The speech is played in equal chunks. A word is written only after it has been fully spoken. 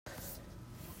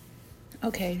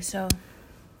Okay, so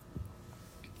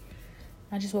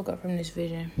I just woke up from this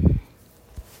vision, and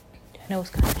it was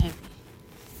kind of heavy.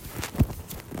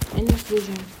 In this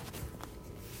vision,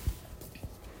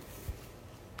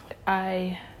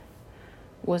 I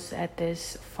was at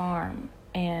this farm,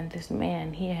 and this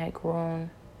man, he had grown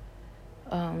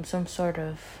some sort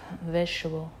of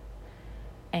vegetable,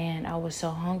 and I was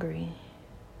so hungry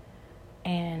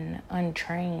and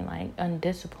untrained, like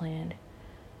undisciplined,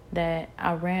 that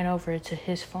I ran over to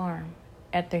his farm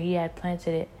after he had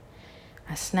planted it.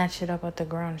 I snatched it up out the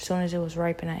ground. As soon as it was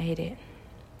ripe, and I ate it.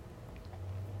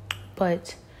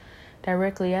 But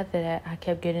directly after that, I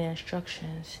kept getting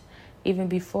instructions. Even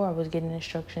before I was getting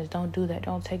instructions, don't do that,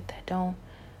 don't take that, don't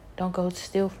go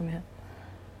steal from him.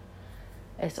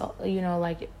 It's all,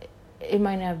 like, it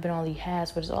might not have been all he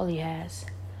has, but it's all he has.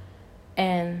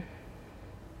 And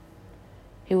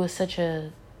he was such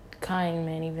a kind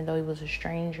man, even though he was a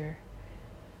stranger.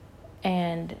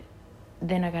 And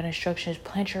then I got instructions,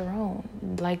 plant your own.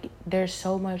 Like, there's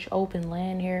so much open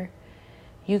land here.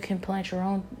 You can plant your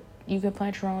own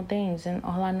things. And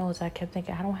all I know is I kept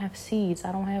thinking, I don't have seeds,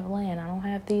 I don't have land, I don't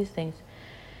have these things.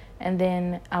 And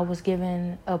then I was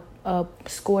given a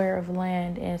square of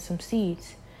land and some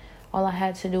seeds. All I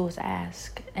had to do was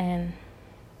ask. And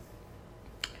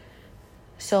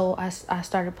so I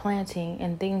started planting,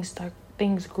 and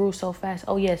things grew so fast.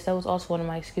 Oh yes, that was also one of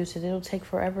my excuses. It'll take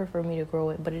forever for me to grow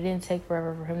it, but it didn't take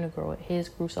forever for him to grow it. His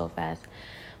grew so fast,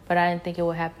 but I didn't think it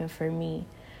would happen for me.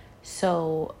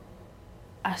 So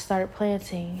I started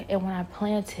planting, and when I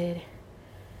planted,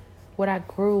 what I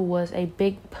grew was a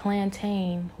big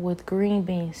plantain with green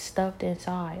beans stuffed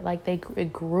inside. Like,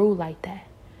 it grew like that.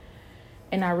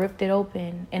 And I ripped it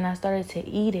open, and I started to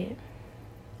eat it,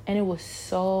 and it was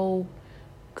so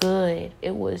good.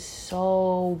 It was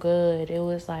so good. It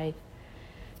was like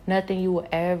nothing you would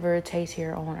ever taste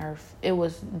here on earth. It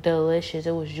was delicious.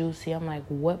 It was juicy. I'm like,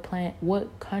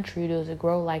 what country does it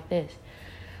grow like this?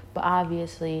 But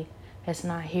obviously that's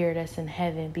not here, that's in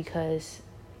heaven, because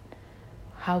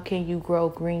how can you grow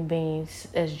green beans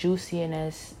as juicy and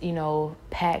as,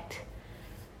 packed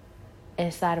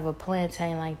inside of a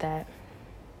plantain like that?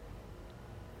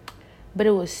 But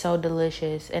it was so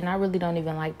delicious. And I really don't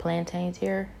even like plantains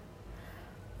here,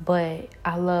 but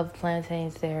I love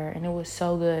plantains there, and it was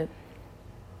so good.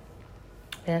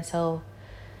 And so,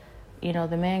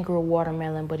 the man grew a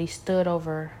watermelon, but he stood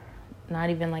over, not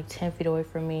even like 10 feet away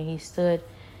from me. He stood,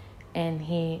 and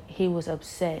he was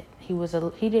upset. He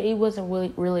wasn't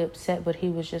really upset, but he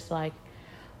was just like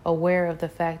aware of the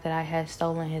fact that I had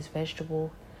stolen his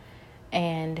vegetable.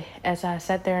 And as I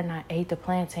sat there and I ate the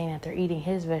plantain after eating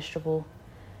his vegetable,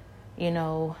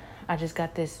 I just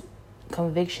got this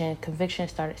conviction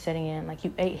started setting in. Like,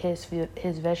 you ate his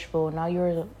vegetable, and now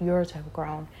yours have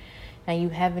grown, and you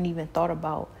haven't even thought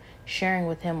about sharing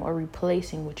with him or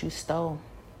replacing what you stole.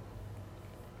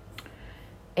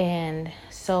 And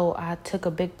so I took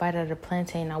a big bite of the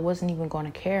plantain. I wasn't even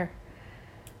going to care.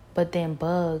 But then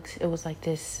bugs, it was like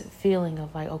this feeling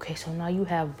of like, okay, so now you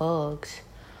have bugs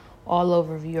all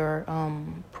over your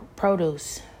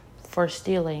produce for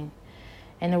stealing.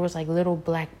 And there was like little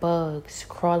black bugs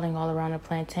crawling all around the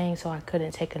plantain, so I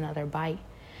couldn't take another bite.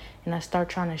 And I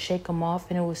started trying to shake them off,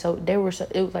 and it was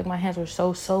like my hands were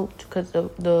so soaked because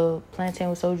the plantain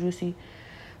was so juicy.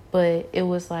 But it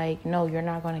was like, no, you're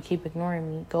not going to keep ignoring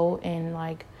me. Go and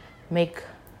like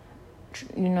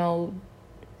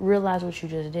realize what you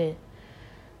just did.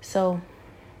 So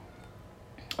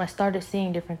I started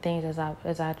seeing different things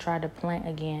as I tried to plant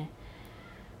again.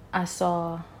 I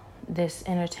saw this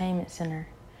entertainment center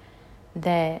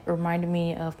that reminded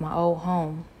me of my old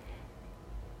home.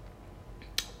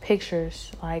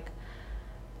 Pictures, like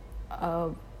a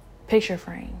picture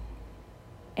frame,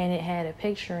 and it had a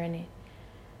picture in it,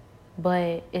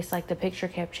 but it's like the picture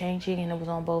kept changing, and it was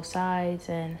on both sides,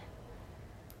 and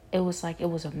it was like it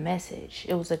was a message.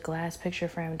 It was a glass picture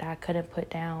frame that I couldn't put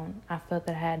down. I felt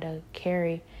that I had to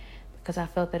carry, because I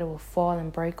felt that it would fall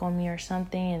and break on me or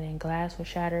something, and then glass would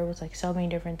shatter. It was like so many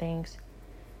different things.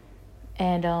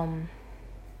 And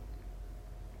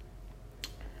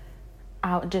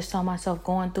I just saw myself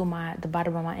going through the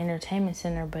bottom of my entertainment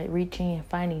center, but reaching and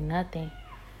finding nothing.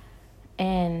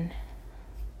 And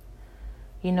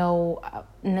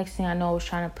next thing I know, I was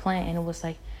trying to plant, and it was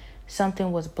like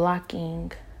something was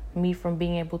blocking me from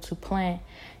being able to plant.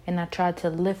 And I tried to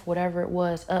lift whatever it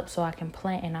was up so I can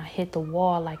plant, and I hit the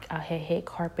wall like I had hit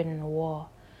carpet in the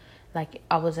wall. Like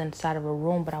I was inside of a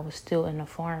room, but I was still in the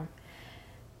farm.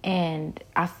 And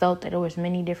I felt that there was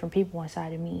many different people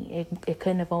inside of me. It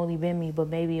couldn't have only been me, but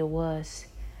maybe it was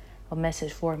a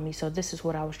message for me. So this is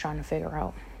what I was trying to figure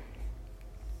out.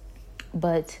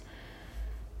 But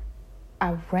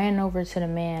I ran over to the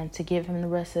man to give him the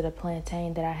rest of the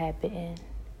plantain that I had bitten.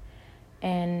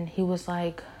 And he was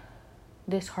like,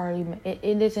 this hardly, it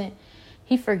isn't,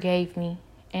 he forgave me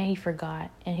and he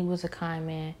forgot. And he was a kind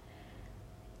man.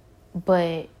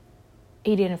 But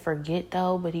he didn't forget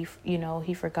though, but he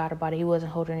forgot about it. He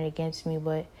wasn't holding it against me.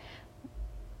 But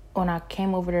when I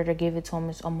came over there to give it to him,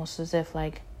 it's almost as if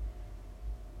like,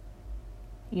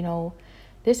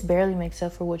 this barely makes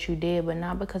up for what you did, but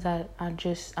not because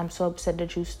I'm so upset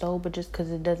that you stole, but just because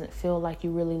it doesn't feel like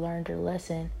you really learned your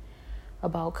lesson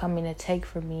about coming to take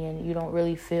from me, and you don't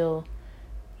really feel,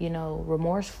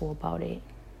 remorseful about it.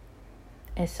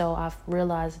 And so I've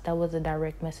realized that was a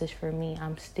direct message for me.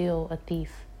 I'm still a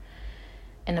thief.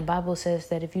 And the Bible says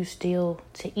that if you steal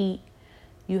to eat,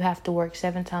 you have to work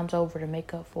 7 times over to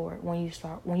make up for it when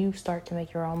you start to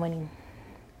make your own money.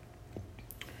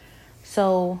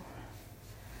 So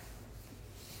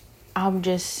I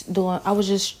realized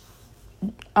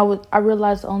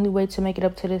the only way to make it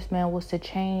up to this man was to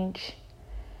change.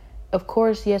 Of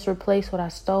course, yes, replace what I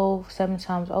stole 7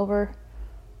 times over,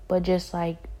 but just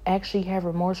like actually have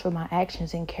remorse for my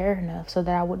actions and care enough so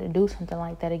that I wouldn't do something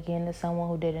like that again to someone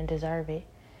who didn't deserve it.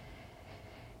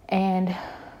 And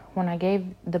when I gave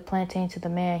the plantain to the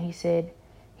man, he said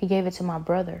he gave it to my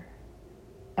brother.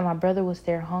 And my brother was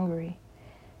there hungry.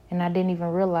 And I didn't even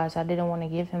realize I didn't want to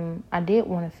give him. I did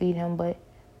want to feed him, but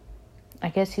I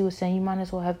guess he was saying you might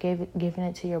as well have given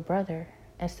it to your brother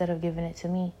instead of giving it to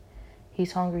me.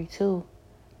 He's hungry too.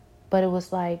 But it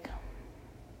was like,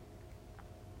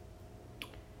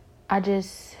 I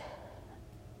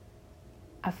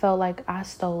felt like I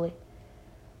stole it.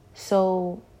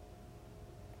 So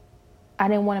I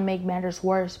didn't want to make matters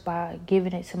worse by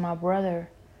giving it to my brother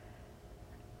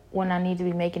when I need to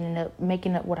be making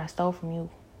up what I stole from you.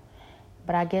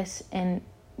 But I guess in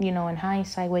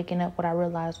hindsight, waking up, what I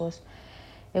realized was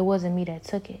it wasn't me that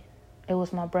took it. It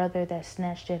was my brother that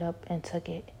snatched it up and took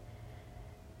it.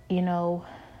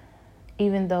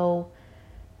 Even though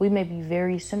we may be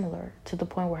very similar to the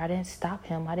point where I didn't stop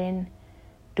him. I didn't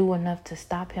do enough to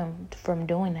stop him from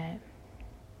doing that.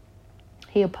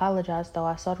 He apologized, though.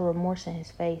 I saw the remorse in his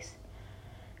face.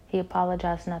 He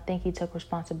apologized, and I think he took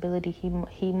responsibility.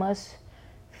 He must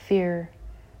fear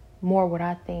more what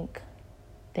I think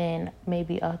than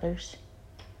maybe others.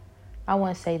 I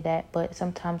wouldn't say that, but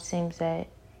sometimes it seems that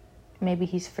maybe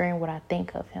he's fearing what I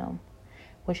think of him,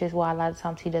 which is why a lot of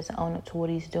times he doesn't own up to what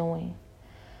he's doing.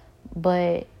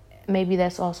 But maybe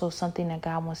that's also something that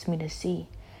God wants me to see.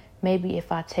 Maybe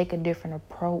if I take a different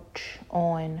approach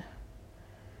on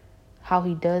how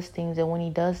he does things, and when he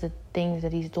does the things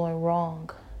that he's doing wrong,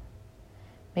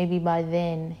 maybe by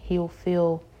then he'll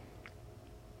feel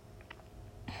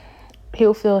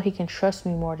he can trust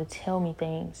me more to tell me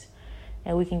things,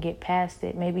 and we can get past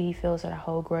it. Maybe he feels that I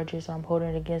hold grudges, or I'm holding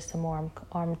it against him, or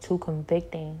I'm too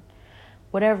convicting.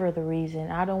 Whatever the reason,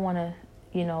 I don't want to,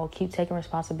 keep taking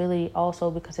responsibility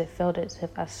also because it felt as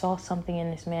if I saw something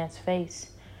in this man's face.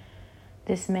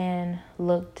 This man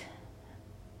looked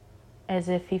as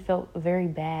if he felt very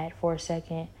bad for a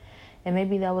second. And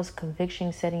maybe that was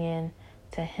conviction setting in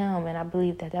to him. And I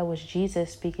believe that was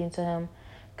Jesus speaking to him.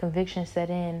 Conviction set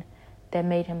in that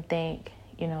made him think,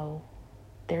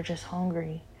 they're just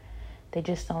hungry. They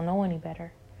just don't know any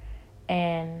better.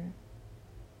 And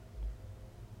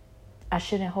I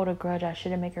shouldn't hold a grudge. I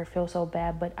shouldn't make her feel so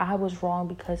bad. But I was wrong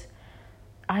because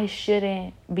I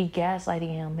shouldn't be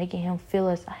gaslighting him, making him feel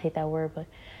I hate that word, but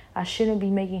I shouldn't be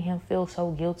making him feel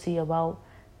so guilty about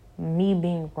me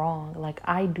being wrong. Like,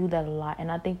 I do that a lot,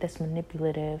 and I think that's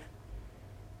manipulative,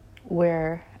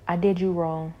 where I did you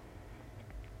wrong,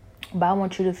 but I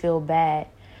want you to feel bad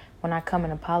when I come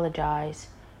and apologize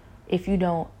if you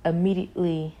don't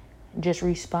immediately just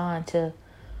respond to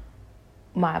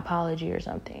my apology or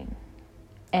something.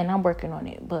 And I'm working on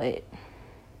it, but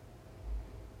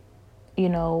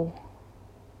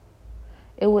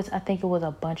I think it was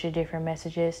a bunch of different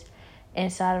messages.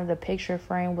 Inside of the picture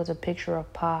frame was a picture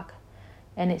of Pac,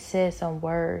 and it said some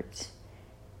words.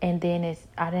 And then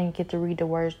I didn't get to read the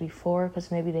words before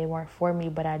because maybe they weren't for me,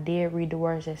 but I did read the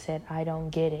words that said, I don't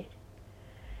get it.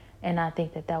 And I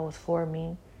think that was for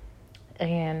me.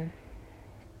 And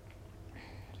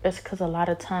it's because a lot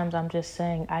of times I'm just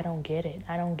saying, I don't get it.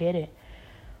 I don't get it.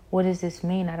 What does this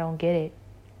mean? I don't get it.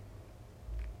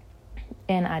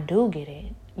 And I do get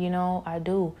it. I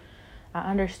do. I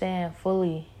understand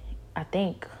fully, I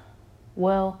think.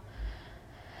 Well,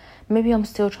 maybe I'm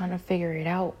still trying to figure it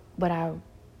out, but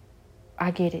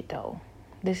I get it though.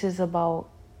 This is about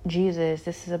Jesus.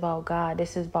 This is about God.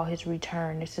 This is about his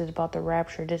return. This is about the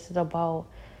rapture. This is about,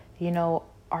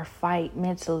 our fight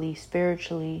mentally,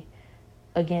 spiritually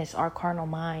against our carnal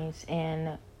minds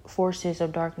and forces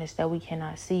of darkness that we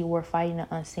cannot see. We're fighting an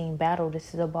unseen battle.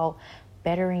 This is about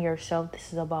bettering yourself.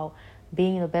 This is about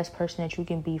being the best person that you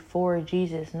can be for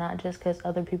Jesus, not just because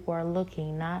other people are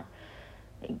looking, not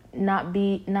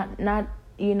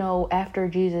after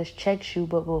Jesus checks you,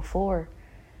 but before.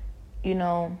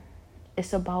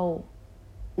 It's about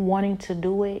wanting to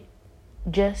do it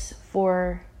just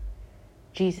for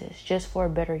Jesus, just for a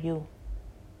better you.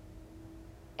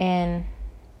 And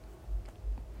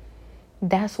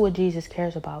that's what Jesus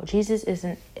cares about.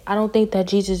 I don't think that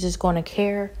Jesus is going to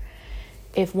care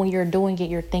if when you're doing it,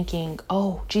 you're thinking,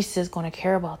 oh, Jesus is going to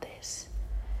care about this.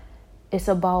 It's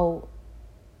about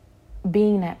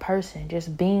being that person,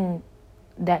 just being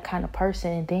that kind of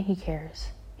person, and then he cares.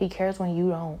 He cares when you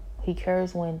don't. He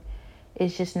cares when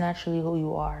it's just naturally who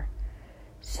you are.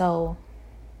 So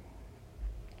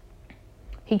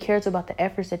he cares about the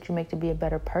efforts that you make to be a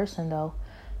better person, though.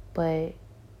 But,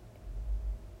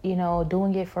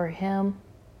 doing it for him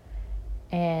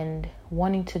and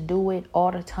wanting to do it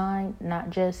all the time, not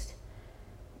just,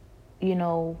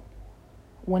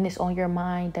 when it's on your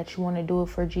mind that you want to do it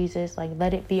for Jesus, like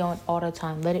let it be on all the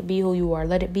time. Let it be who you are.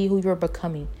 Let it be who you're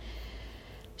becoming.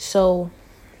 So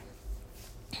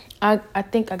I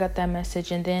think I got that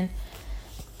message. And then,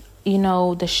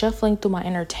 the shuffling through my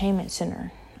entertainment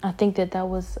center, I think that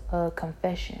was a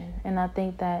confession. And I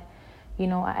think that, I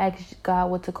asked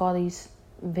God what to call these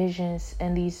visions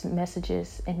and these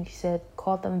messages. And he said,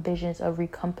 call them visions of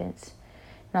recompense.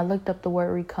 And I looked up the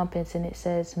word recompense, and it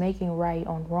says making right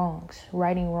on wrongs,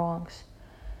 righting wrongs.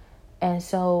 And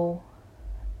so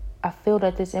I feel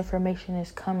that this information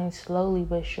is coming slowly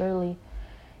but surely.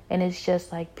 And it's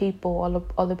just like all the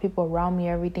other people around me,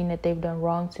 everything that they've done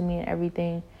wrong to me and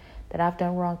everything that I've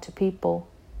done wrong to people,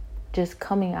 just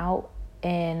coming out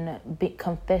and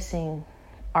confessing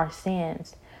our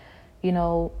sins.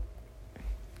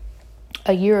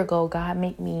 A year ago, God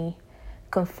made me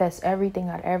confess everything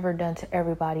I'd ever done to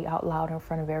everybody out loud in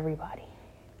front of everybody.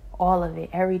 All of it,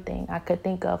 everything I could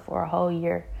think of for a whole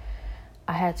year.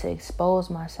 I had to expose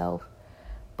myself.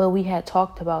 But we had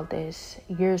talked about this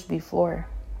years before.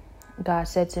 God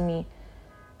said to me,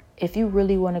 if you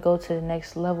really want to go to the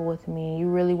next level with me, you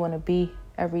really want to be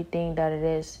everything that it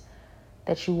is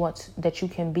that you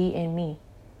can be in me,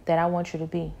 that I want you to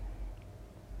be,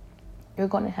 you're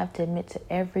going to have to admit to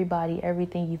everybody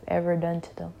everything you've ever done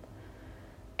to them.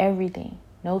 Everything.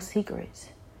 No secrets.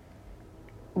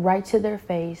 Right to their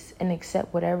face and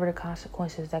accept whatever the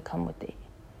consequences that come with it.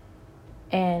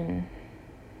 And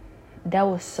that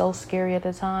was so scary at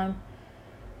the time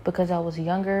because I was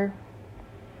younger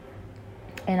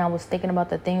and I was thinking about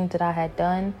the things that I had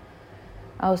done.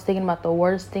 I was thinking about the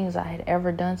worst things I had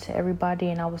ever done to everybody,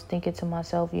 and I was thinking to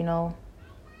myself,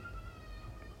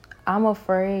 I'm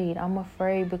afraid. I'm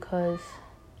afraid because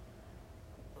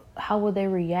how will they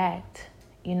react?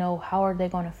 How are they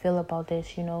going to feel about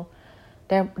this?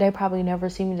 They probably never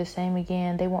see me the same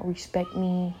again. They won't respect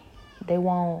me. They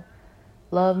won't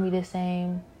love me the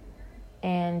same.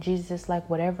 And Jesus is like,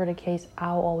 whatever the case,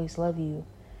 I'll always love you.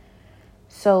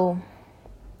 So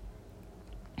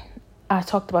I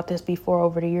talked about this before.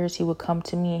 Over the years, he would come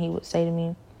to me and he would say to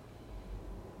me,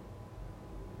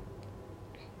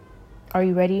 are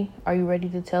you ready? Are you ready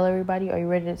to tell everybody? Are you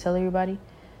ready to tell everybody?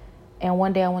 And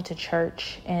one day I went to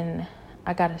church and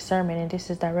I got a sermon, and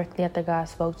this is directly after God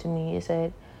spoke to me. It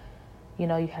said, you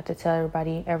have to tell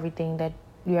everybody everything that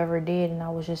you ever did. And I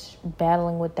was just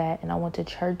battling with that. And I went to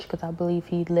church because I believe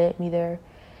he led me there.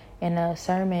 And the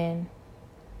sermon,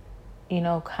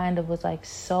 kind of was like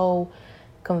so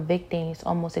convicting. It's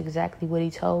almost exactly what he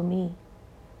told me.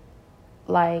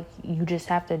 Like, you just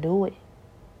have to do it.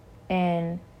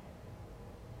 And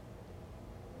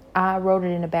I wrote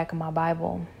it in the back of my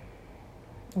Bible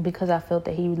because I felt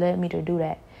that he led me to do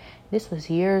that. This was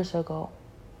years ago.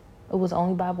 It was the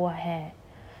only Bible I had.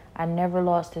 I never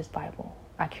lost this Bible.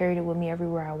 I carried it with me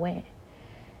everywhere I went.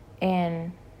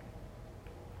 And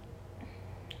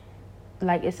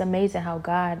it's amazing how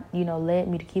God, led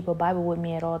me to keep a Bible with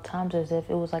me at all times as if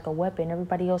it was like a weapon.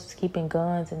 Everybody else is keeping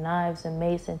guns and knives and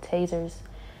mace and tasers.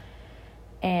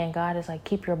 And God is like,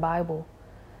 keep your Bible.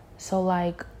 So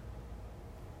I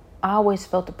always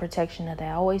felt the protection of that.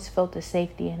 I always felt the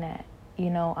safety in that.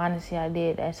 Honestly, I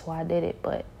did. That's why I did it.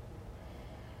 But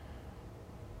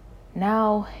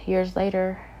now, years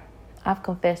later, I've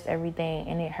confessed everything,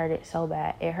 and it hurted so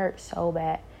bad. It hurt so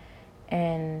bad.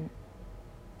 And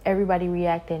everybody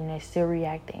reacted, and they're still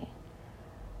reacting.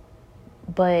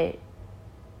 But,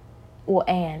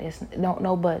 it's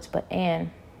no buts, but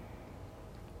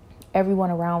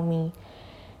everyone around me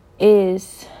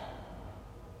is,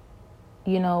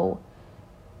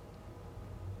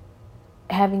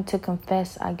 having to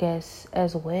confess, I guess,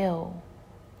 as well,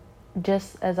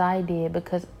 just as I did,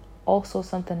 because also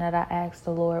something that I asked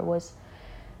the Lord was,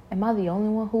 am I the only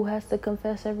one who has to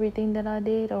confess everything that I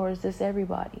did, or is this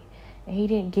everybody? And he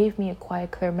didn't give me a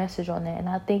quite clear message on that. And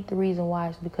I think the reason why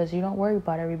is because you don't worry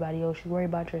about everybody else, you worry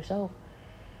about yourself.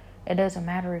 It doesn't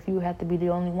matter if you have to be the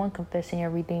only one confessing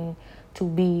everything to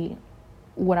be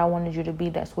what I wanted you to be.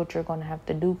 That's what you're going to have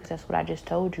to do, because that's what I just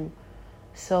told you.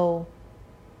 So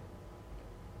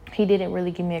he didn't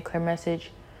really give me a clear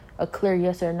message, a clear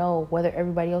yes or no, whether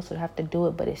everybody else would have to do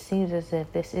it. But it seems as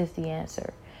if this is the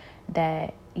answer,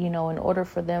 that, in order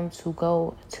for them to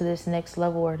go to this next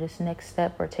level or this next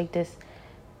step or take this,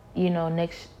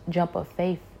 next jump of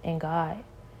faith in God,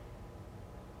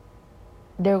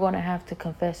 they're going to have to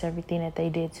confess everything that they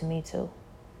did to me too.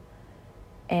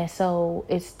 And so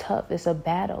it's tough. It's a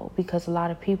battle, because a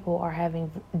lot of people are having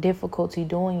difficulty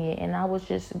doing it. And I was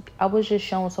just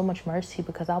shown so much mercy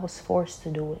because I was forced to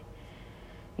do it.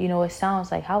 It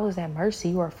sounds like, how is that mercy?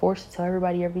 You are forced to tell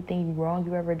everybody everything wrong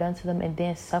you ever done to them and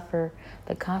then suffer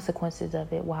the consequences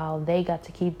of it while they got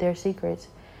to keep their secrets.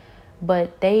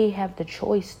 But they have the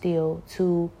choice still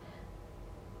to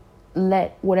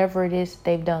let whatever it is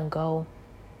they've done go.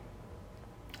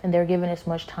 And they're given as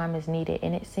much time as needed.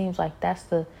 And it seems like that's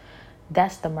the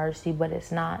mercy, but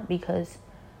it's not, because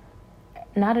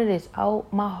now that it's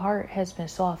out, my heart has been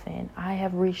softened. I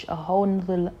have reached a whole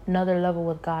another level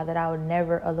with God that I would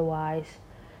never otherwise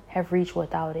have reached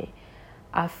without it.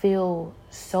 I feel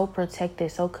so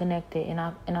protected, so connected,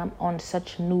 and I'm on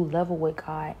such a new level with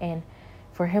God. And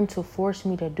for him to force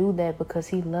me to do that because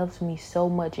he loves me so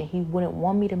much and he wouldn't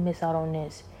want me to miss out on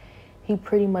this, he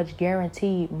pretty much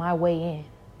guaranteed my way in.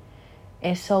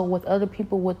 And so with other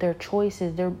people, with their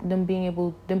choices,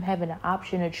 them having an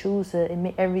option to choose to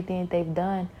admit everything that they've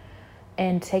done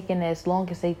and taking as long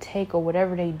as they take or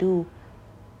whatever they do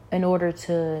in order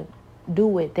to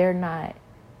do it, they're not,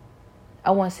 I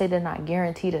won't say they're not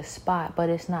guaranteed a spot, but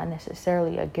it's not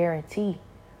necessarily a guarantee.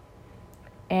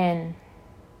 And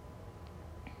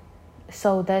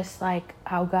so that's like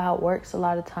how God works. A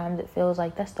lot of times it feels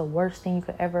like that's the worst thing you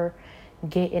could ever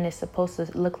get, and it's supposed to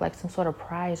look like some sort of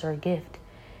prize or a gift.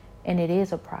 And it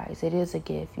is a prize. It is a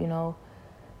gift,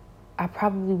 I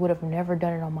probably would have never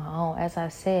done it on my own. As I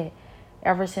said,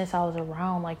 ever since I was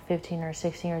around like 15 or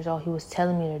 16 years old, he was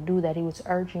telling me to do that. He was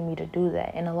urging me to do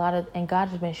that. And God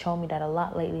has been showing me that a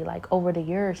lot lately. Like over the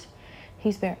years,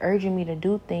 he's been urging me to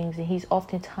do things, and he's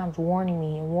oftentimes warning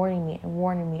me and warning me and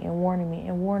warning me and warning me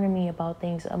and warning me about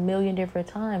things a million different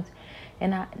times.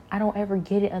 And I don't ever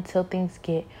get it until things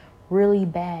get really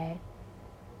bad.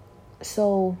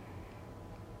 So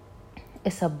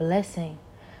it's a blessing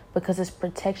because it's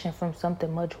protection from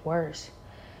something much worse.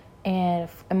 And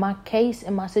in my case,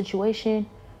 in my situation,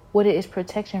 what it is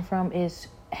protection from is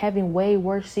having way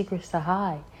worse secrets to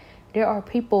hide. There are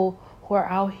people who are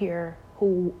out here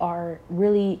who are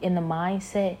really in the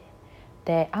mindset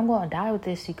that I'm going to die with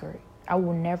this secret. I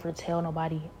will never tell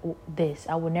nobody this.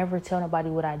 I will never tell nobody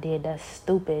what I did. That's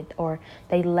stupid. Or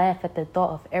they laugh at the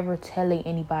thought of ever telling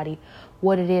anybody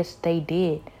what it is they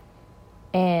did.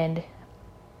 And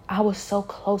I was so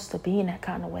close to being that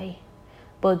kind of way.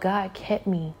 But God kept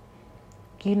me,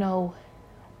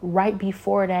 right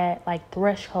before that like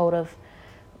threshold of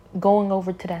going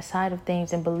over to that side of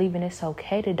things and believing it's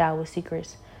okay to die with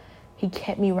secrets. He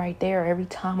kept me right there every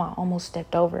time I almost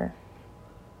stepped over.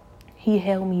 He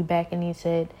held me back and he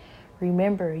said,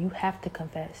 remember, you have to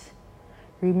confess.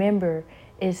 Remember,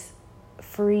 it's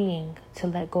freeing to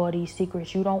let go of these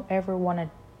secrets. You don't ever want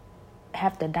to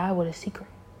have to die with a secret.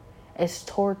 It's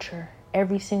torture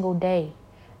every single day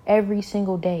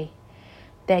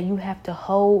that you have to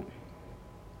hold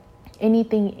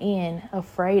anything in,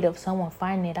 afraid of someone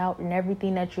finding it out, and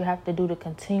everything that you have to do to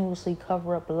continuously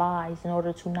cover up lies in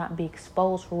order to not be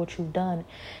exposed for what you've done,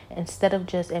 instead of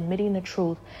just admitting the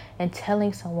truth and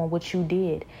telling someone what you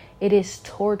did. It is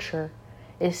torture.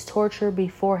 It's torture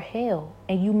before hell,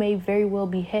 and you may very well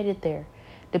be headed there,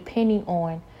 depending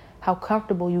on how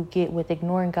comfortable you get with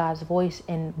ignoring God's voice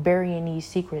and burying these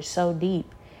secrets so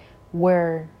deep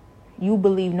where you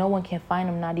believe no one can find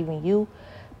them, not even you.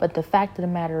 But the fact of the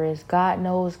matter is, God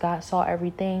knows, God saw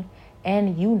everything,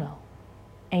 and you know.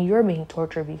 And you're being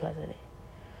tortured because of it.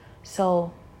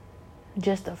 So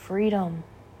just the freedom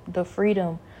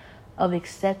of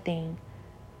accepting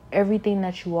everything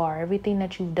that you are, everything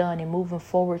that you've done, and moving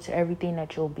forward to everything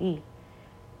that you'll be.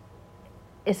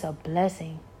 It's a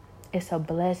blessing. It's a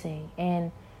blessing.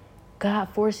 And God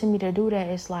forcing me to do that,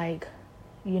 it's like,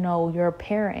 you're a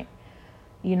parent.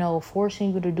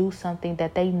 forcing you to do something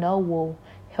that they know will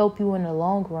help you in the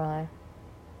long run.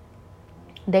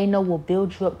 They know will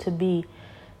build you up to be,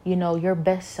 your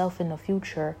best self in the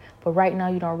future. But right now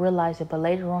you don't realize it. But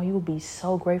later on, you will be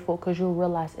so grateful because you'll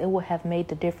realize it will have made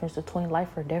the difference between life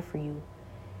or death for you.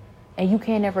 And you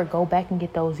can't ever go back and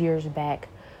get those years back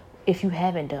if you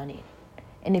haven't done it.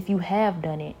 And if you have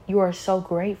done it, you are so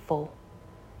grateful.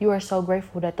 You are so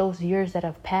grateful that those years that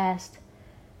have passed,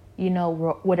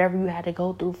 whatever you had to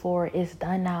go through for is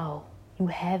done now. You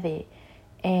have it.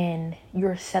 And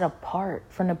you're set apart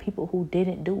from the people who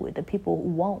didn't do it, the people who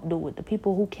won't do it, the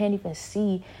people who can't even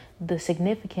see the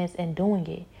significance in doing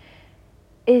it.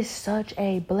 It's such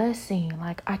a blessing.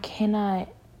 Like, I cannot,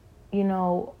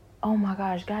 oh my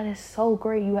gosh, God is so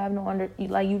great. You have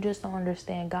you just don't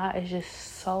understand. God is just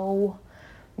so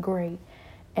great.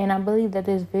 And I believe that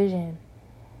this vision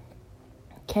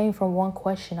came from one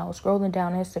question. I was scrolling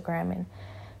down Instagram and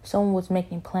someone was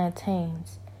making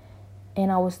plantains. And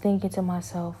I was thinking to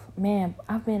myself, man,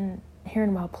 I've been hearing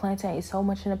about plantains so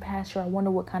much in the past year. I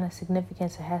wonder what kind of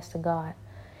significance it has to God.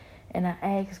 And I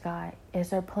asked God, is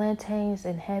there plantains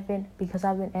in heaven? Because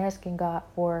I've been asking God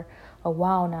for a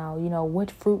while now, what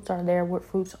fruits are there, what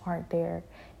fruits aren't there.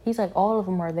 He's like, all of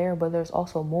them are there, but there's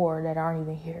also more that aren't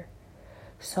even here.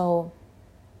 So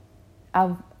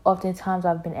oftentimes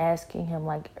I've been asking him,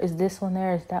 like, is this one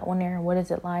there? Is that one there? And what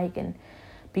is it like? And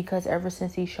because ever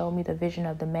since he showed me the vision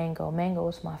of the mango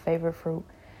is my favorite fruit.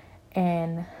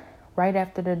 And right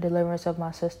after the deliverance of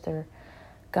my sister,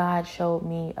 God showed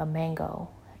me a mango.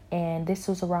 And this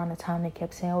was around the time they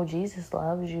kept saying, oh, Jesus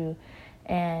loves you.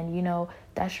 And,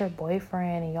 that's your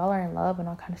boyfriend and y'all are in love and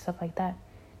all kind of stuff like that.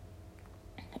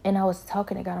 And I was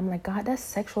talking to God. I'm like, God, that's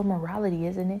sexual morality,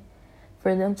 isn't it?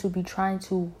 For them to be trying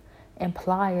to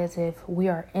imply as if we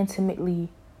are intimately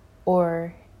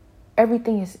or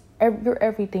you're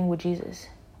everything with Jesus.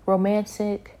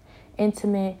 Romantic,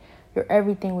 intimate, you're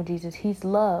everything with Jesus. He's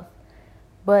love.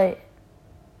 But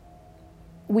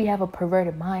we have a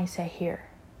perverted mindset here.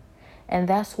 And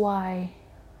that's why,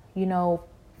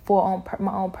 for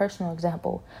my own personal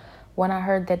example, when I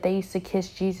heard that they used to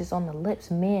kiss Jesus on the lips,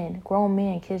 grown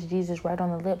men kiss Jesus right on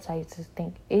the lips, I used to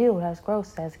think, ew, that's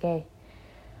gross, that's gay.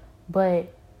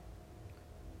 But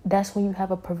that's when you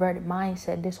have a perverted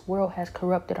mindset. This world has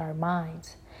corrupted our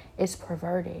minds. It's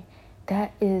perverted.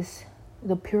 That is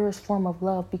the purest form of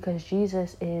love because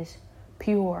Jesus is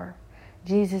pure.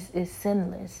 Jesus is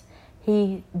sinless.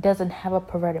 He doesn't have a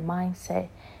perverted mindset.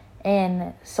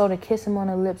 And so to kiss him on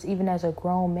the lips, even as a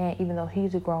grown man, even though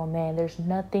he's a grown man, there's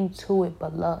nothing to it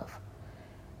but love.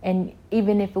 And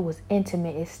even if it was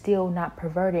intimate, it's still not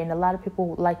perverted. And a lot of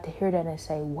people like to hear that and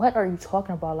say, what are you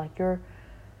talking about? Like you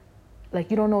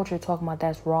don't know what you're talking about.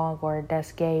 That's wrong, or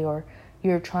that's gay, or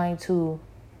you're trying to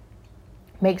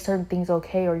make certain things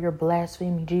okay, or you're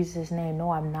blaspheming Jesus' name. No,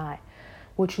 I'm not.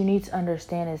 What you need to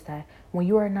understand is that when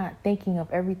you are not thinking of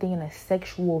everything in a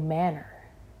sexual manner,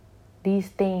 these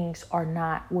things are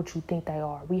not what you think they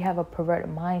are. We have a perverted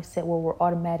mindset where we're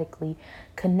automatically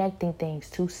connecting things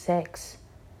to sex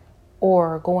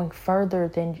or going further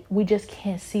than we just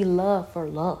can't see love for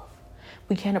love.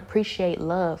 We can't appreciate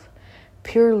love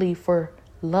purely for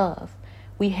love.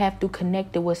 We have to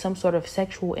connect it with some sort of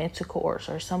sexual intercourse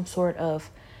or some sort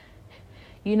of,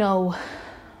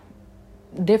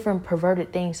 different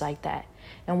perverted things like that.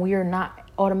 And we are not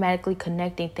automatically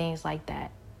connecting things like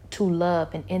that to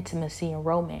love and intimacy and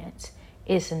romance.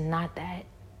 It's not that.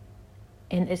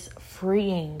 And it's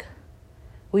freeing.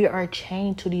 We are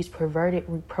chained to these perverted,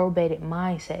 reprobated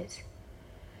mindsets.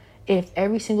 If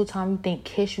every single time you think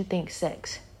kiss, you think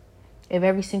sex. If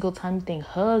every single time you think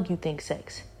hug, you think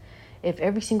sex. If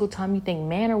every single time you think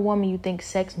man or woman, you think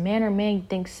sex. Man or man, you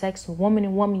think sex. Woman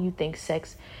and woman, you think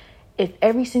sex. If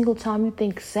every single time you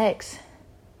think sex,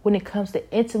 when it comes to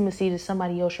intimacy to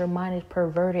somebody else, your mind is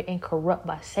perverted and corrupt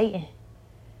by Satan.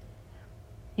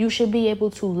 You should be able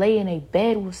to lay in a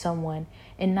bed with someone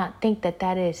and not think that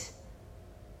that is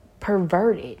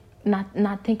perverted.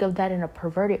 Not think of that in a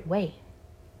perverted way.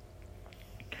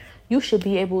 You should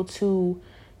be able to,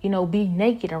 be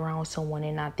naked around someone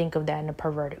and not think of that in a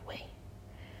perverted way.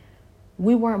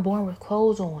 We weren't born with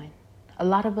clothes on. A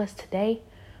lot of us today,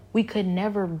 we could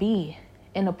never be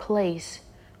in a place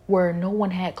where no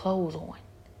one had clothes on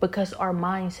because our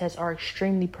mindsets are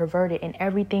extremely perverted, and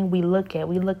everything we look at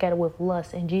it with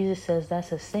lust. And Jesus says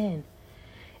that's a sin.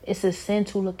 It's a sin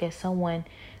to look at someone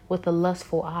with a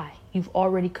lustful eye. You've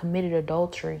already committed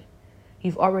adultery.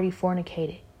 You've already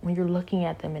fornicated when you're looking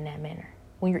at them in that manner,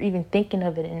 when you're even thinking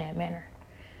of it in that manner.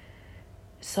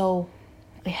 So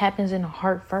it happens in the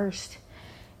heart first.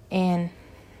 And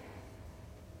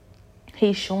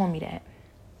he's showing me that.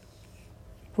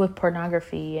 with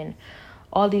pornography and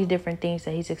all these different things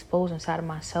that he's exposed inside of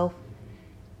myself,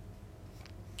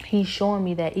 he's showing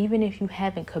me that even if you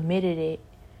haven't committed it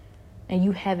and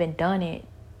you haven't done it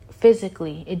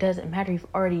physically, it doesn't matter. You've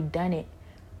already done it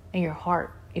in your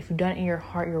heart. If you've done it in your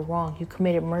heart, you're wrong. You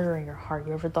committed murder in your heart.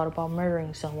 You ever thought about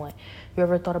murdering someone? You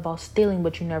ever thought about stealing,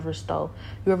 but you never stole?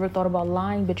 You ever thought about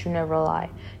lying, but you never lied?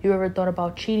 You ever thought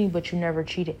about cheating, but you never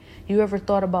cheated? You ever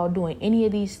thought about doing any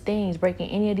of these things, breaking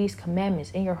any of these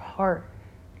commandments in your heart?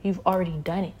 You've already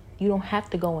done it. You don't have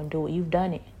to go and do it. You've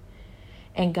done it.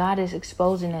 And God is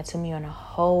exposing that to me on a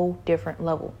whole different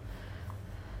level.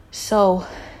 So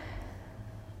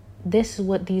this is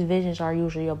what these visions are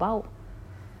usually about.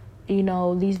 You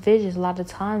know, these visions, a lot of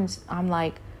times I'm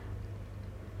like,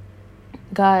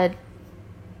 God,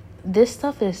 this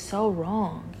stuff is so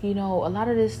wrong. You know, a lot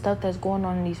of this stuff that's going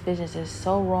on in these visions is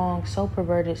so wrong, so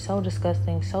perverted, so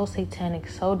disgusting, so satanic,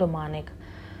 so demonic.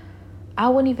 I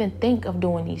wouldn't even think of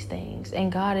doing these things. And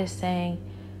God is saying,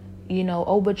 you know,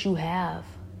 oh, but you have.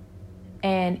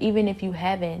 And even if you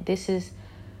haven't, this is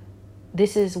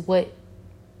what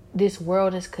this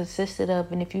world is consisted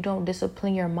of. And if you don't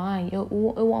discipline your mind, it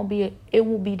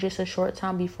will be just a short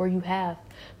time before you have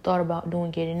thought about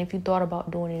doing it. And if you thought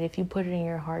about doing it, if you put it in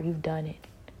your heart, you've done it.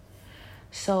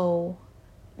 So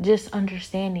just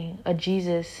understanding our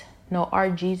Jesus,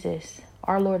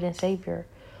 our Lord and Savior,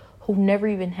 who never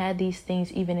even had these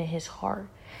things even in his heart.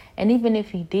 And even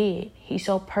if he did, he's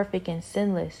so perfect and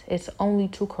sinless. It's only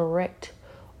to correct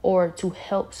or to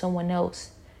help someone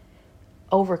else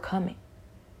overcome it.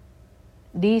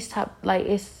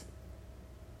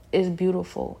 It's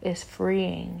beautiful. It's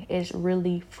freeing. It's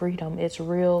really freedom. It's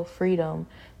real freedom.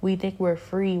 We think we're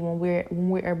free when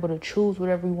we're able to choose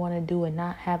whatever we want to do and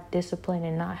not have discipline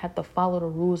and not have to follow the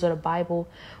rules of the Bible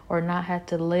or not have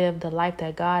to live the life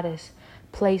that God has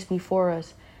placed before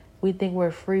us. We think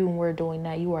we're free when we're doing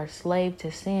that. You are a slave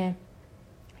to sin.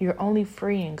 You're only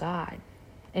free in God.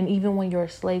 And even when you're a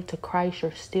slave to Christ,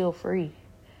 you're still free.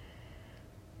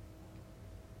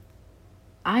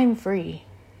 I'm free.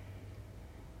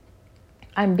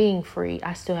 I'm being free.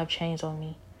 I still have chains on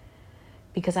me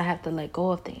because I have to let go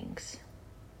of things.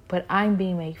 But I'm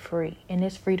being made free. And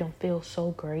this freedom feels so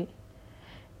great.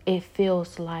 It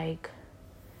feels like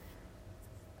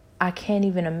I can't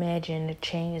even imagine the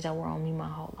chains that were on me my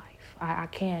whole life. I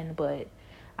can, but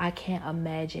I can't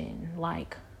imagine,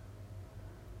 like,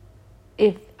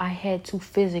 if I had to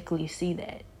physically see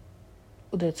that,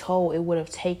 the toll it would have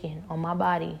taken on my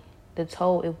body, the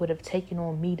toll it would have taken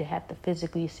on me to have to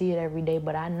physically see it every day.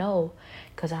 But I know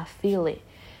because I feel it.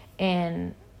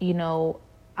 And, you know,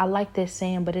 I like this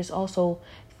saying, but it's also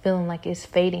feeling like it's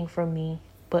fading from me.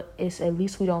 But it's at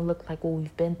least we don't look like what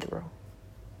we've been through.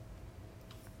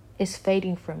 It's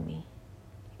fading from me,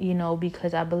 you know,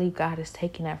 because I believe God is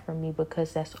taking that from me,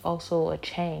 because that's also a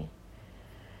chain.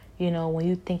 You know, when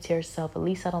you think to yourself, at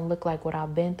least I don't look like what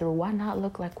I've been through. Why not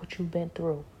look like what you've been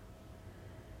through?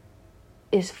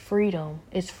 It's freedom.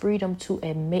 It's freedom to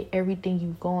admit everything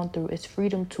you've gone through. It's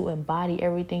freedom to embody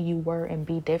everything you were and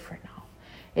be different now.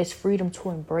 It's freedom to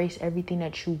embrace everything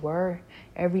that you were,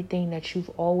 everything that you've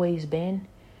always been,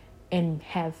 and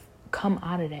have come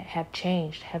out of that, have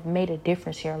changed, have made a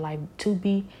difference in your life to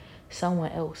be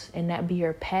someone else and not be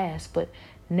your past, but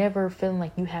never feeling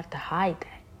like you have to hide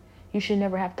that. You should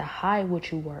never have to hide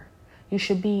what you were. You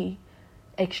should be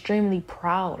extremely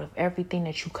proud of everything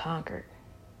that you conquered.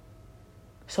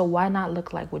 So why not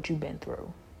look like what you've been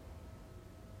through?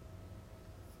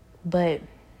 But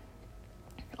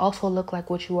also look like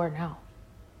what you are now.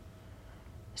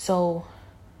 So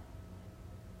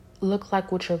look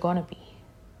like what you're going to be.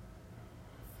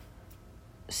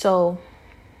 So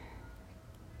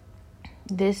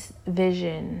this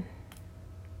vision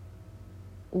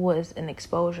was an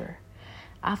exposure.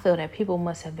 I feel that people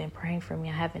must have been praying for me.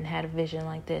 I haven't had a vision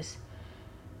like this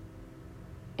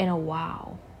in a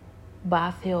while. But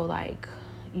I feel like,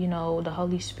 you know, the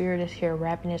Holy Spirit is here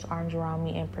wrapping his arms around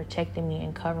me and protecting me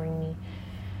and covering me.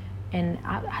 And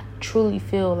I truly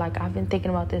feel like I've been thinking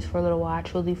about this for a little while. I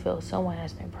truly feel someone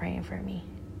has been praying for me.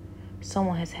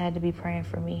 Someone has had to be praying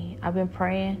for me. I've been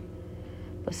praying,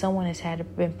 but someone has had to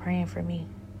been praying for me.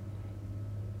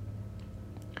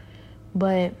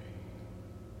 But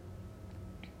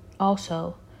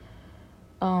also,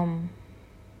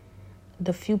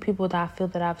 the few people that I feel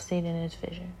that I've seen in this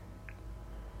vision.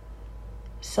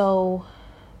 So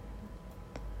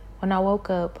when I woke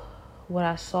up, what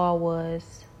I saw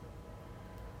was,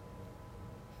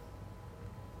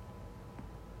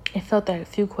 it felt that a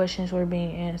few questions were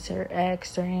being asked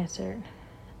or answered.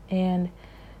 And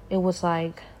it was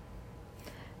like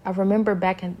I remember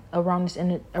back in around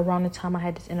the time I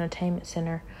had this entertainment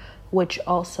center, which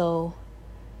also,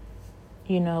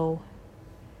 you know,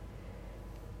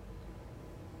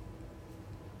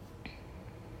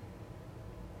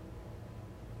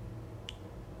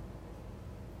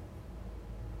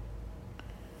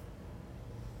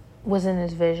 was in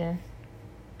this vision.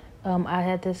 I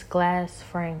had this glass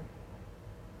frame,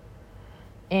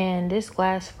 and this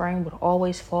glass frame would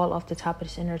always fall off the top of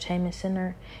this entertainment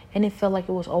center, and it felt like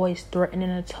it was always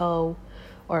threatening a toe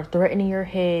or threatening your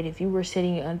head. If you were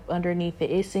sitting underneath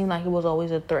it, it seemed like it was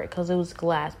always a threat because it was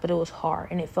glass, but it was hard,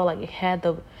 and it felt like it had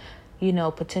the,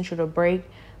 potential to break.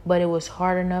 But it was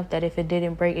hard enough that if it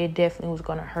didn't break, it definitely was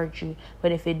going to hurt you.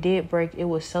 But if it did break, it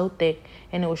was so thick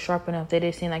and it was sharp enough that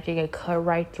it seemed like it could cut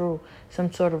right through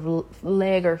some sort of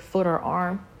leg or foot or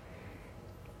arm.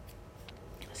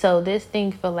 So this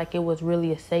thing felt like it was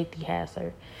really a safety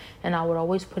hazard. And I would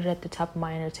always put it at the top of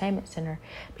my entertainment center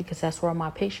because that's where my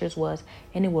pictures was.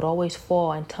 And it would always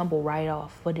fall and tumble right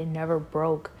off, but it never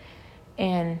broke.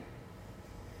 And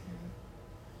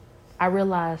I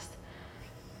realized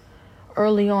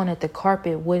early on that the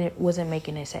carpet wasn't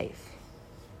making it safe.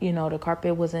 The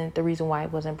carpet wasn't the reason why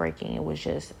it wasn't breaking. It was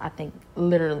just, I think,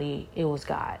 literally, it was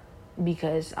God.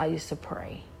 Because I used to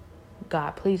pray,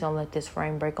 God, please don't let this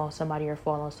frame break on somebody or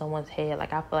fall on someone's head.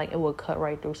 Like, I feel like it would cut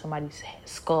right through somebody's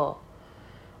skull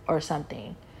or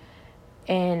something.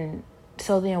 And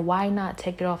so then why not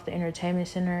take it off the entertainment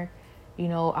center?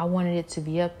 I wanted it to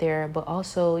be up there. But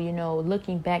also,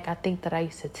 looking back, I think that I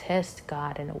used to test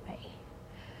God in a way.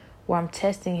 Where I'm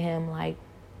testing him, like,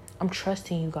 I'm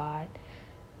trusting you, God,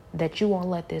 that you won't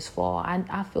let this fall.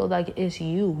 I feel like it's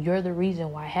you. You're the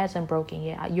reason why it hasn't broken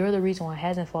yet. You're the reason why it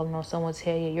hasn't fallen on someone's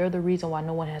head yet. You're the reason why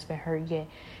no one has been hurt yet.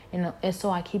 And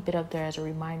so I keep it up there as a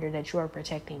reminder that you are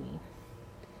protecting me.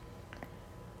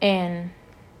 And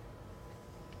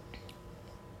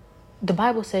the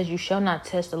Bible says you shall not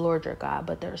test the Lord your God,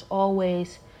 but there's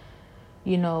always,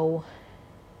 God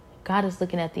is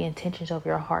looking at the intentions of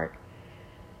your heart.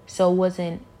 So it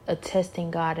wasn't a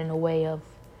testing God in a way of,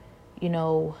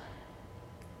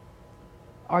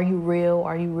 are you real?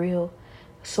 Are you real?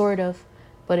 Sort of.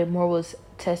 But it more was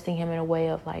testing him in a way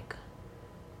of like,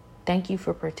 thank you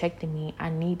for protecting me. I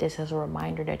need this as a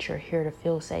reminder that you're here to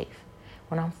feel safe.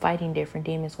 When I'm fighting different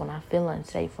demons, when I feel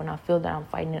unsafe, when I feel that I'm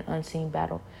fighting an unseen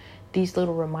battle, these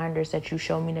little reminders that you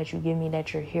show me, that you give me,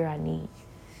 that you're here, I need.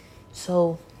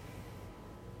 So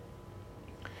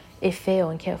it fell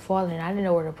and kept falling. I didn't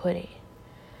know where to put it.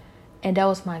 And that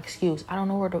was my excuse. I don't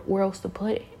know where else to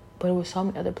put it. But there were so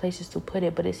many other places to put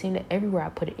it. But it seemed that everywhere I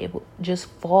put it, it would just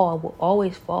fall. It would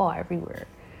always fall everywhere.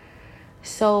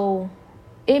 So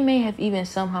it may have even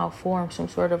somehow formed some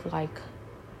sort of like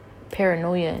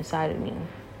paranoia inside of me.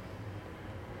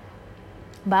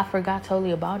 But I forgot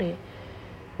totally about it.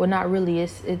 Well, not really.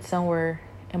 It's somewhere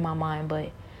in my mind.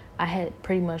 But I had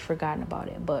pretty much forgotten about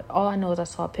it. But all I know is I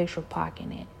saw a picture of Pac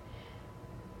in it.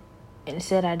 And it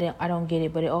said I don't get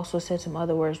it, but it also said some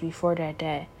other words before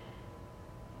that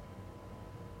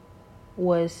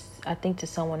was, I think, to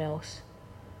someone else.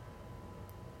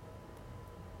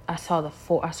 I saw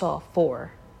a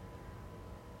 4.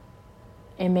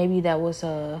 And maybe that was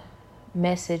a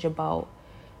message about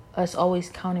us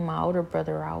always counting my older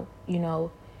brother out.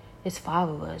 It's 5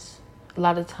 of us. A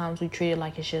lot of times we treat it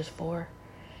like it's just 4.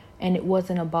 And it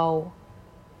wasn't about,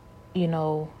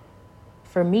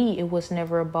 for me, it was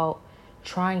never about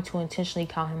trying to intentionally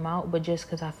count him out, but just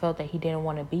because I felt that he didn't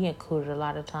want to be included a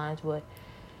lot of times. But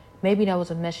maybe that was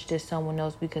a message to someone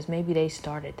else because maybe they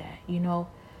started that,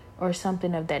 or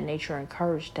something of that nature,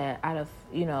 encouraged that out of,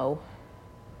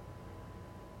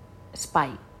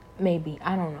 spite. Maybe.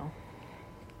 I don't know.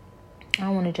 I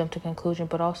don't want to jump to conclusion,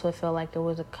 but also it felt like there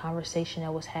was a conversation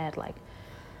that was had, like,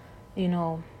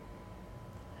 you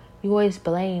always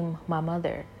blame my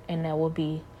mother, and that would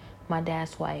be my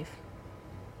dad's wife,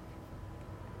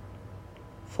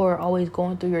 for always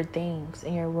going through your things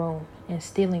in your room and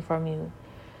stealing from you.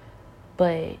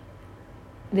 But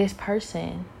this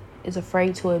person is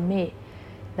afraid to admit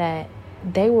that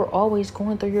they were always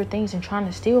going through your things and trying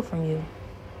to steal from you.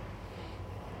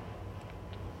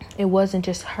 It wasn't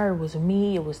just her, it was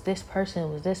me, it was this person,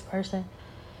 it was this person.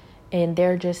 And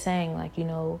they're just saying, like,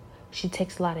 she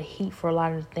takes a lot of heat for a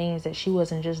lot of the things that she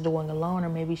wasn't just doing alone, or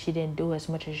maybe she didn't do as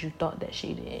much as you thought that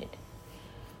she did.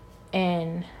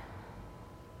 And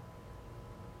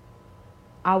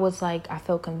I was like, I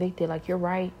felt convicted, like, you're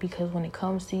right, because when it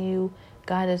comes to you,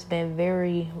 God has been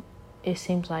very, it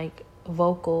seems like,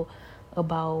 vocal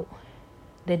about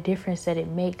the difference that it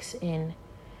makes in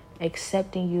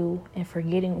accepting you and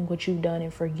forgetting what you've done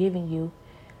and forgiving you,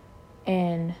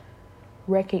 and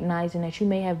recognizing that you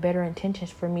may have better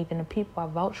intentions for me than the people I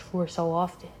vouch for so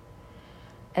often,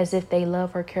 as if they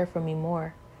love or care for me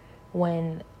more,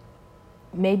 when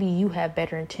maybe you have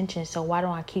better intentions. So why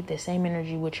don't I keep the same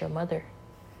energy with your mother?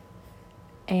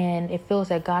 And it feels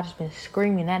like God has been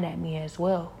screaming that at me as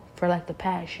well for like the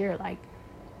past year. Like,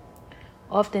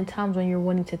 oftentimes when you're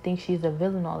wanting to think she's a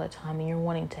villain all the time and you're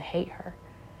wanting to hate her,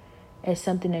 it's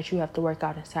something that you have to work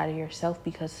out inside of yourself,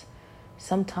 because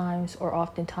sometimes or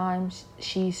oftentimes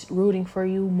she's rooting for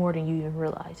you more than you even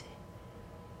realize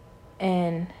it.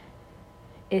 And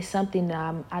it's something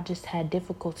that I just had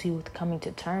difficulty with coming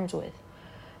to terms with.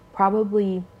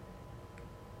 Probably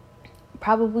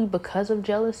because of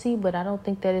jealousy, but I don't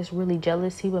think that it's really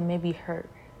jealousy, but maybe hurt.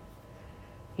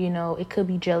 You know, it could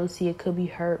be jealousy, it could be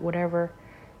hurt, whatever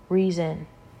reason.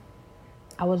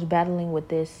 I was battling with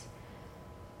this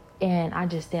and I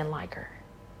just didn't like her.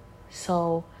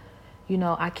 So, you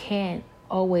know, I can't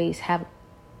always have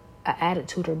an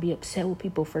attitude or be upset with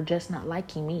people for just not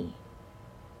liking me,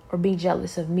 or be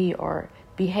jealous of me, or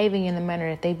behaving in the manner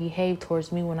that they behave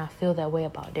towards me when I feel that way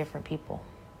about different people.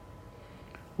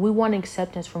 We want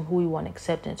acceptance from who we want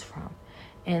acceptance from.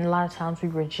 And a lot of times we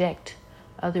reject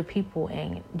other people,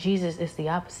 and Jesus is the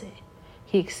opposite.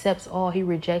 He accepts all, he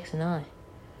rejects none.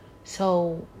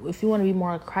 So if you want to be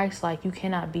more Christ-like, you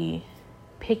cannot be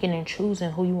picking and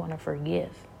choosing who you want to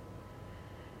forgive.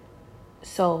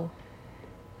 So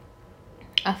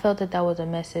I felt that was a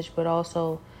message, but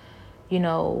also, you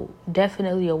know,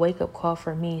 definitely a wake-up call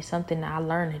for me, something that I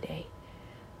learned today.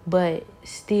 But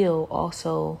still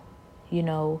also, you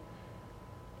know,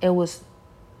 it was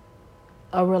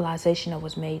a realization that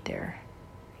was made there.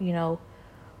 You know,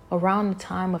 around the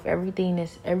time of everything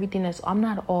that's, I'm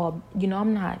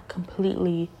not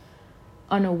completely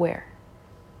unaware.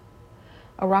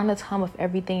 Around the time of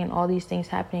everything and all these things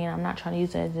happening, and I'm not trying to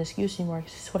use it as an excuse anymore,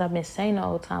 it's just what I've been saying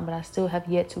all the time, but I still have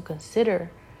yet to consider,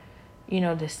 you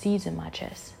know, the seeds in my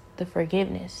chest, the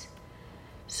forgiveness.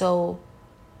 So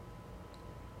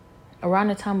around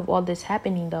the time of all this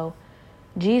happening, though,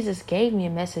 Jesus gave me a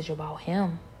message about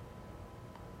him.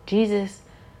 Jesus,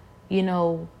 you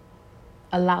know,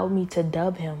 allowed me to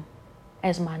dub him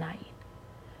as my knight,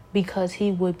 because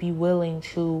he would be willing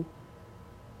to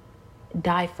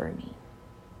die for me.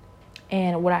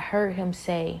 And what I heard him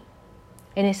say,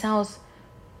 and it sounds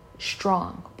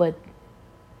strong, but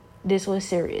this was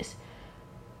serious.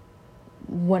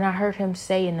 When I heard him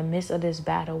say in the midst of this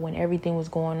battle, when everything was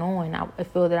going on, I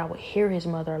feel that I would hear his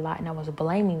mother a lot, and I was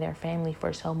blaming their family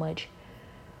for so much.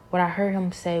 What I heard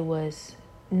him say was,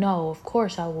 no, of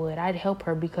course I would. I'd help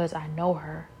her because I know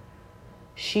her.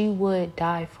 She would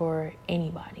die for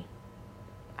anybody.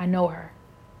 I know her.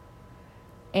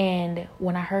 And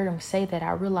when I heard him say that,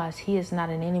 I realized he is not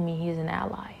an enemy, he is an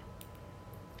ally.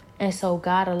 And so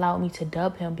God allowed me to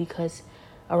dub him, because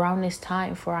around this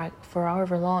time, for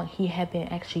however long, he had been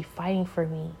actually fighting for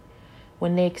me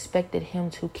when they expected him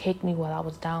to kick me while I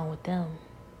was down with them.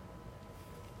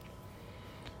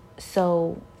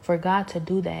 So for God to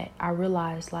do that, I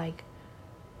realized, like,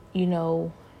 you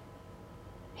know,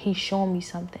 he's showing me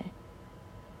something.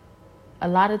 A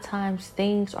lot of times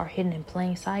things are hidden in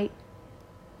plain sight.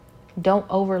 Don't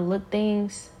overlook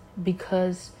things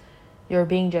because you're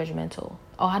being judgmental.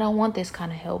 Oh, I don't want this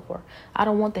kind of help, or I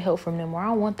don't want the help from them, or I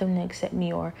don't want them to accept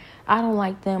me, or I don't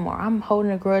like them, or I'm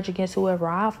holding a grudge against whoever,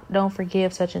 I don't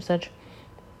forgive such and such.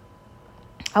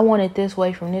 I want it this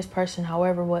way from this person,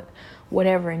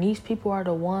 whatever. And these people are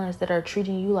the ones that are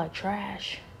treating you like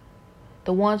trash.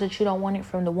 The ones that you don't want it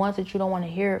from, the ones that you don't want to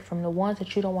hear it from, the ones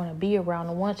that you don't want to be around,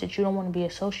 the ones that you don't want to be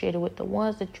associated with, the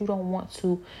ones that you don't want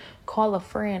to call a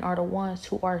friend, are the ones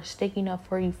who are sticking up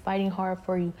for you, fighting hard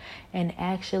for you, and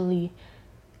actually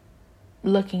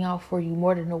looking out for you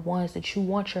more than the ones that you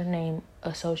want your name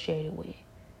associated with.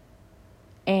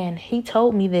 And he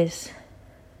told me this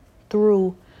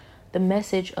through the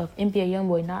message of NBA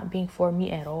Youngboy not being for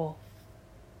me at all.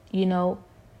 You know,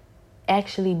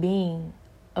 actually being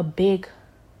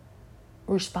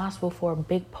responsible for a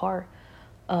big part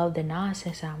of the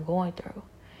nonsense that I'm going through.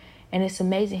 And it's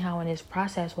amazing how in this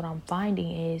process, what I'm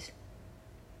finding is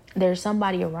there's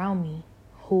somebody around me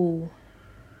who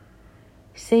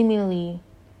seemingly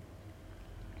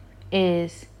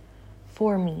is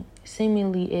for me,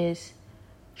 seemingly is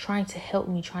trying to help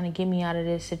me, trying to get me out of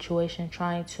this situation,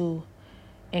 trying to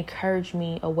encourage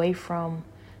me away from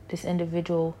this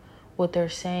individual. What they're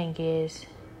saying is,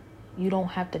 you don't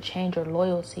have to change your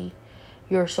loyalty.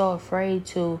 You're so afraid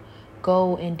to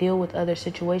go and deal with other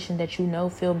situations that you know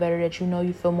feel better, that you know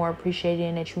you feel more appreciated,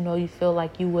 and that you know you feel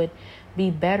like you would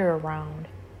be better around,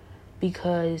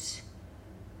 because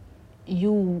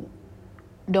you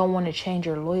don't want to change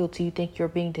your loyalty. You think you're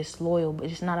being disloyal, but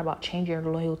it's not about changing your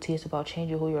loyalty. It's about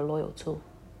changing who you're loyal to.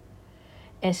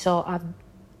 And so I've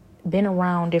been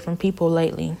around different people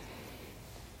lately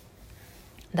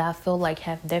that I feel like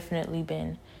have definitely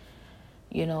been,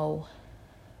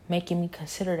 making me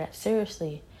consider that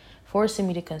seriously, forcing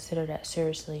me to consider that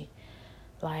seriously.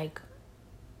 Like,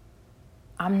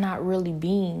 I'm not really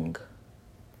being,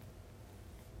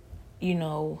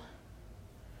 real.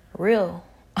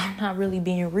 I'm not really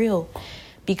being real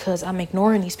because I'm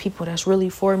ignoring these people that's really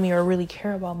for me or really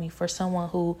care about me, for someone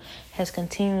who has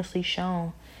continuously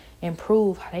shown and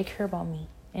proved how they care about me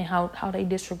and how they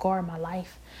disregard my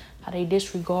life, how they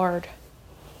disregard,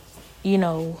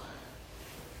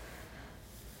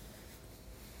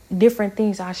 different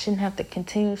things I shouldn't have to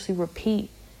continuously repeat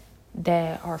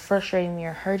that are frustrating me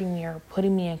or hurting me or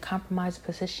putting me in compromised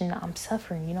position. I'm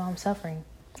suffering. I'm suffering.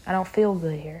 I don't feel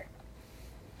good here.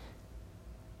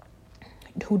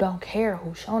 Who don't care,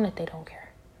 who's shown that they don't care,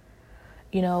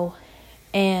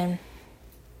 and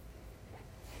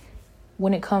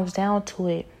when it comes down to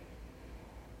it,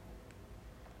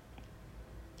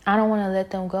 I don't want to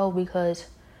let them go because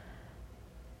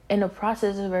in the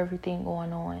process of everything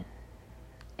going on,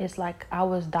 it's like I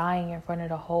was dying in front of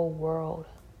the whole world.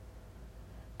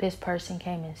 This person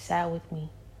came and sat with me.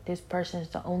 This person is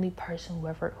the only person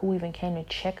who even came to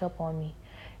check up on me.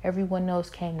 Everyone else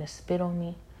came to spit on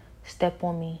me, step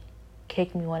on me,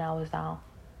 kick me when I was down.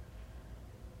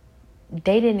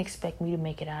 They didn't expect me to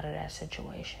make it out of that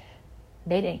situation.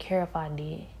 They didn't care if I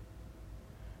did.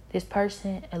 This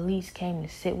person at least came to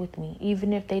sit with me.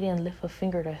 Even if they didn't lift a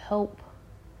finger to help,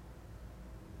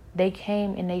 they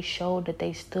came and they showed that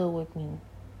they stood with me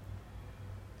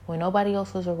when nobody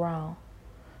else was around.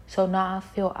 So now I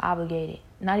feel obligated.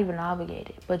 Not even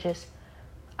obligated, but just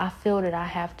I feel that I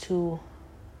have to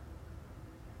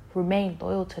remain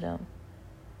loyal to them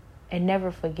and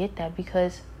never forget that,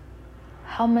 because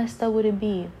how messed up would it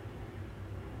be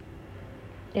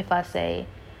if I say,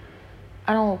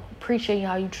 I don't appreciate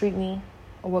how you treat me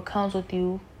or what comes with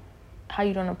you, how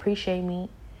you don't appreciate me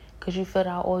because you feel that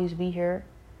I'll always be here,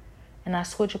 and I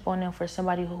switch up on them for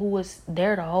somebody who was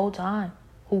there the whole time,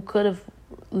 who could have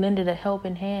lended a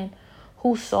helping hand,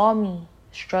 who saw me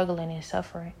struggling and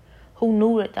suffering, who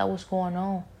knew that was going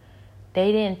on.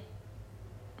 They didn't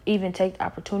even take the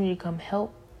opportunity to come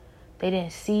help. They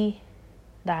didn't see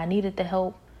that I needed the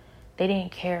help. They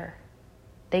didn't care.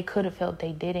 They could have helped.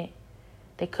 They didn't.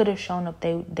 They could have shown up.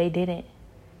 They didn't.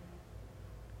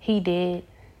 He did.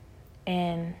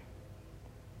 And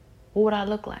what would I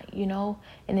look like, And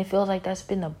it feels like that's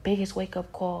been the biggest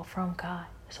wake-up call from God.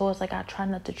 So it's like I try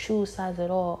not to choose sides at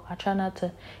all. I try not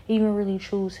to even really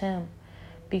choose him,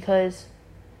 because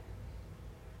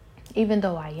even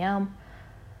though I am,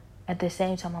 at the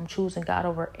same time, I'm choosing God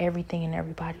over everything and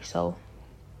everybody. So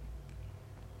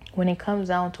when it comes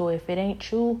down to it, if it ain't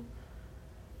true,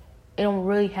 it don't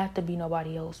really have to be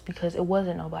nobody else, because it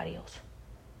wasn't nobody else.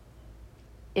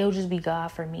 It'll just be God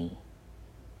for me.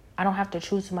 I don't have to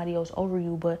choose somebody else over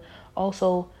you, but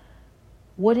also,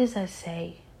 what does that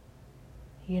say,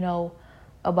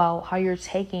 about how you're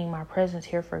taking my presence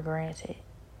here for granted?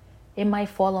 It might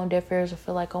fall on deaf ears and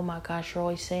feel like, oh my gosh, you're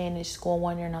always saying it's going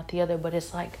one ear, not the other, but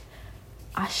it's like,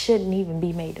 I shouldn't even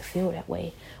be made to feel that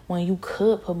way when you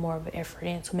could put more of an effort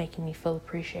into making me feel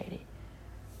appreciated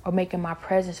or making my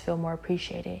presence feel more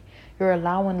appreciated. You're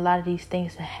allowing a lot of these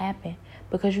things to happen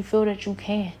because you feel that you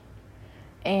can.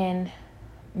 And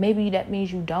maybe that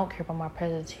means you don't care about my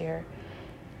presence here.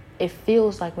 It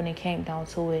feels like when it came down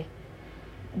to it,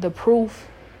 the proof,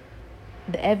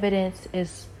 the evidence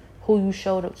is who you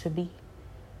showed up to be.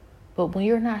 But when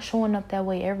you're not showing up that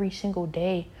way every single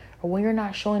day, or when you're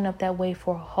not showing up that way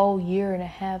for a whole year and a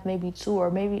half, maybe 2, or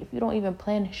maybe if you don't even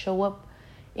plan to show up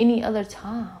any other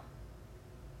time,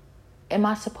 am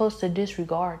I supposed to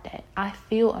disregard that? I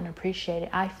feel unappreciated.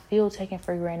 I feel taken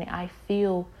for granted. I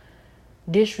feel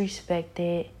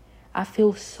disrespected. I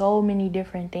feel so many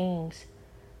different things.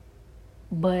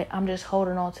 But I'm just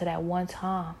holding on to that one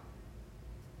time.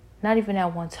 Not even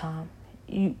that one time.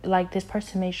 This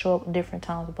person may show up different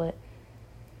times, but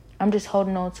I'm just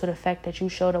holding on to the fact that you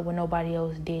showed up when nobody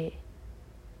else did.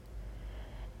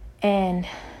 And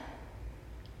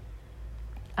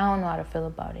I don't know how to feel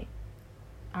about it.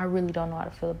 I really don't know how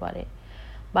to feel about it.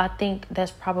 But I think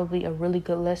that's probably a really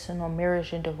good lesson on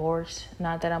marriage and divorce.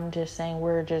 Not that I'm just saying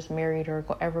we're just married or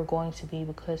ever going to be,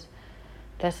 because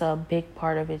that's a big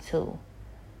part of it too.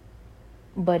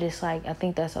 But it's like, I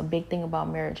think that's a big thing about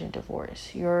marriage and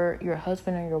divorce. Your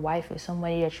husband or your wife is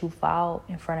somebody that you vowed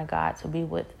in front of God to be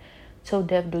with till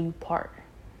death do you part.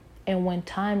 And when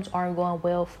times aren't going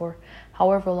well for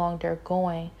however long they're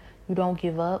going, you don't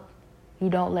give up, you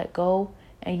don't let go,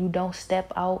 and you don't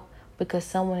step out because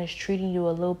someone is treating you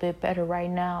a little bit better right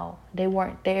now. They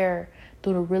weren't there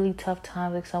through the really tough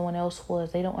times like someone else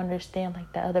was. They don't understand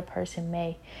like that other person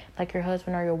may, like your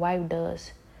husband or your wife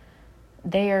does.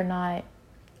 They are not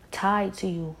tied to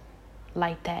you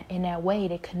like that in that way.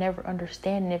 They could never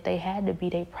understand, and if they had to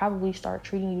be, they probably start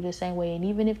treating you the same way. And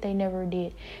even if they never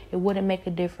did, it wouldn't make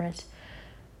a difference.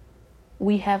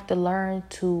 We have to learn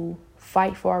to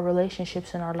fight for our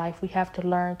relationships in our life. We have to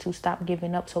learn to stop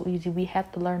giving up so easy. We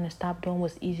have to learn to stop doing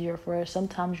what's easier for us.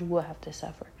 Sometimes you will have to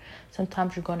suffer.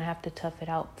 Sometimes you're going to have to tough it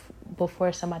out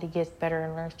before somebody gets better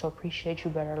and learns to appreciate you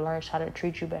better, learns how to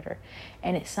treat you better.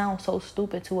 And it sounds so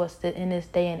stupid to us that in this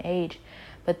day and age,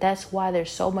 but that's why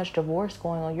there's so much divorce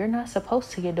going on. You're not supposed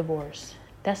to get divorced.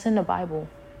 That's in the Bible.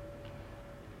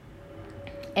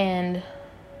 And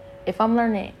if I'm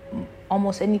learning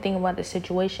almost anything about the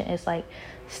situation, it's like,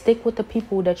 stick with the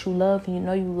people that you love and you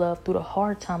know you love through the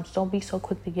hard times. Don't be so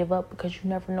quick to give up, because you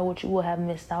never know what you will have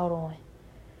missed out on.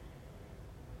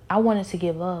 I wanted to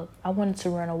give up. I wanted to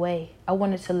run away. I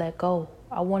wanted to let go.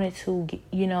 I wanted to,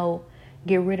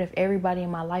 get rid of everybody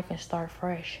in my life and start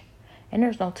fresh. And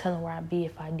there's no telling where I'd be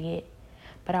if I did.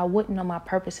 But I wouldn't know my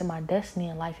purpose and my destiny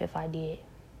in life if I did.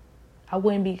 I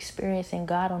wouldn't be experiencing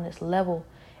God on this level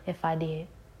if I did.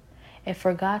 And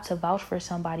for God to vouch for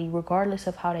somebody, regardless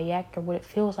of how they act or what it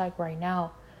feels like right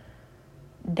now,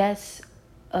 that's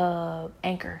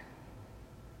anchor,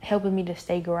 helping me to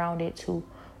stay grounded to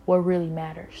what really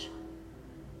matters.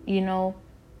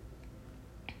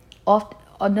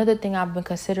 Another thing I've been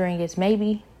considering is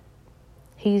maybe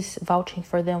He's vouching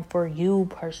for them for you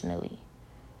personally.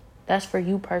 That's for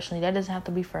you personally. That doesn't have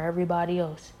to be for everybody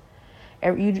else.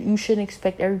 You shouldn't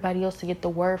expect everybody else to get the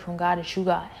word from God that you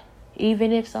got,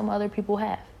 even if some other people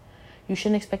have. You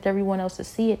shouldn't expect everyone else to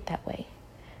see it that way.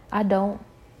 I don't.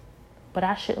 But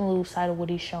I shouldn't lose sight of what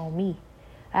He's shown me.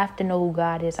 I have to know who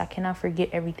God is. I cannot forget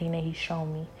everything that He's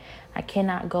shown me. I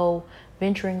cannot go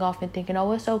venturing off and thinking,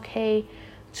 oh, it's okay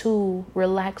to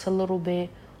relax a little bit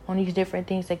on these different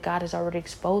things that God has already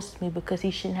exposed to me, because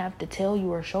He shouldn't have to tell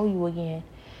you or show you again.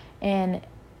 And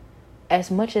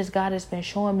as much as God has been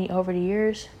showing me over the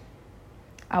years,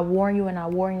 I warn you and I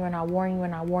warn you and I warn you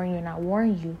and I warn you and I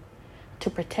warn you to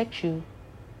protect you.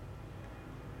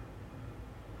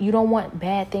 You don't want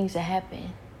bad things to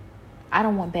happen. I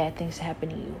don't want bad things to happen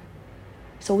to you.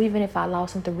 So even if I allow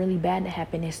something really bad to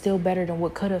happen, it's still better than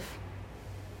what could have.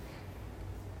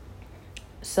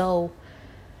 So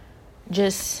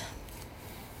just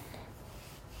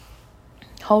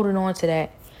holding on to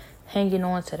that, hanging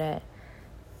on to that,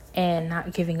 and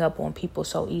not giving up on people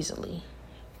so easily.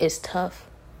 It's tough,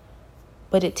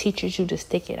 but it teaches you to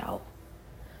stick it out.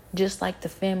 Just like the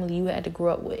family you had to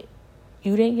grow up with.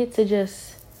 You didn't get to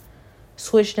just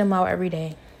switch them out every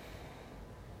day.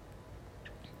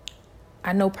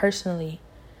 I know personally,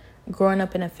 growing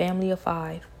up in a family of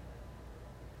 5,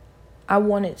 I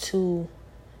wanted to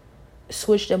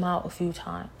switch them out a few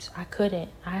times. I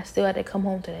couldn't. I still had to come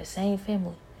home to that same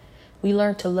family. We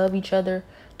learned to love each other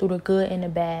through the good and the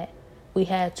bad. We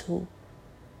had to.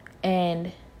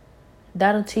 And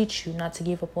that'll teach you not to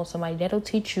give up on somebody. That'll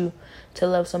teach you to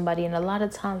love somebody. And a lot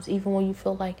of times, even when you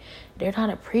feel like they're not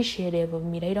appreciative of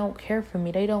me, they don't care for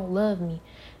me, they don't love me,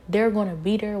 they're going to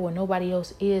be there when nobody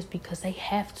else is, because they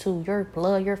have to. Your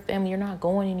blood, your family, you're not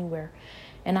going anywhere.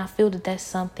 And I feel that that's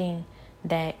something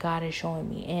that God is showing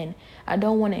me. And I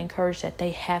don't want to encourage that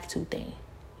they have to thing.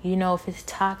 If it's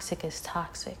toxic, it's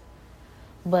toxic.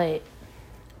 But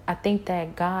I think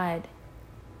that God,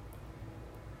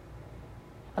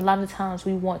 a lot of times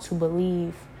we want to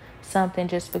believe something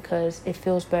just because it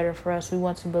feels better for us. We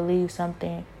want to believe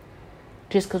something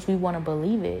just because we want to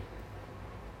believe it.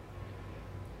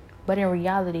 But in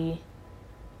reality,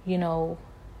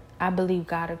 I believe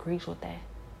God agrees with that.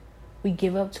 We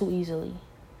give up too easily.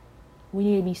 We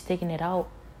need to be sticking it out.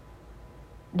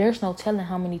 There's no telling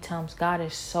how many times God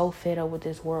is so fed up with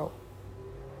this world.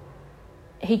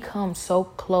 He comes so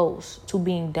close to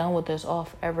being done with us all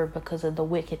forever because of the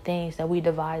wicked things that we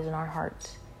devise in our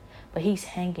hearts. But He's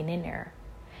hanging in there.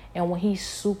 And when He's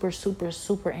super, super,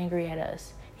 super angry at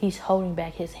us, He's holding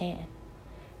back His hand.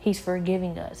 He's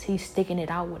forgiving us. He's sticking it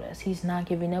out with us. He's not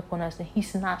giving up on us, and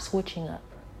He's not switching up.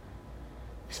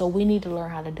 So we need to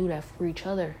learn how to do that for each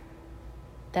other.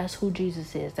 That's who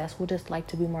Jesus is. That's what it's like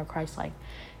to be more Christ-like.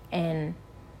 And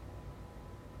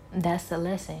that's the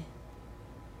lesson.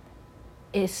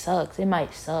 It sucks. It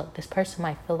might suck. This person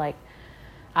might feel like,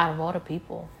 out of all the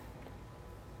people,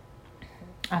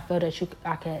 I feel that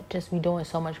I could just be doing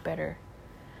so much better.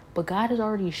 But God has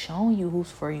already shown you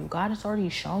who's for you. God has already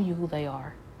shown you who they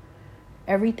are.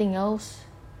 Everything else,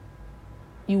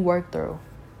 you work through.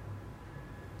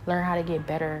 Learn how to get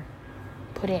better.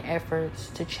 Put in efforts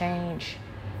to change,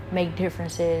 make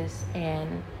differences,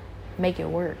 and make it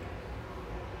work.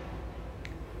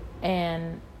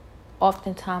 And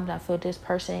oftentimes I feel this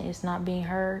person is not being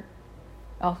heard.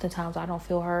 Oftentimes I don't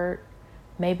feel heard.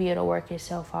 Maybe it'll work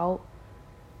itself out.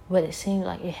 But it seems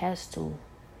like it has to.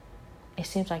 It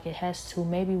seems like it has to.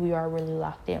 Maybe we are really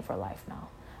locked in for life now.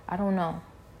 I don't know.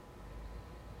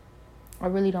 I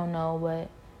really don't know, but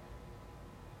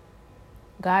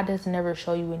God doesn't ever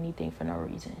show you anything for no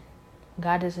reason.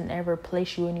 God doesn't ever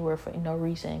place you anywhere for no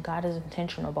reason. God is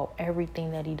intentional about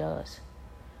everything that he does.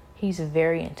 He's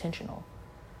very intentional.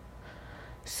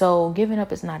 So giving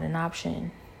up is not an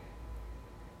option.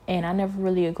 And I never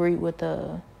really agreed with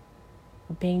the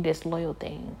being disloyal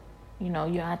thing. You know,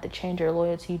 you don't have to change your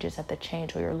loyalty. You just have to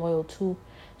change who you're loyal to.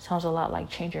 Sounds a lot like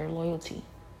change your loyalty.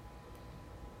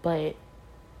 But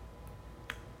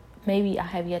maybe I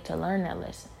have yet to learn that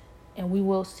lesson. And we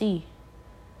will see.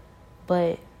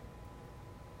 But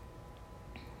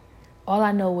all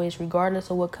I know is regardless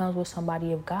of what comes with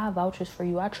somebody, if God vouches for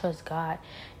you, I trust God.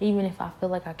 Even if I feel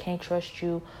like I can't trust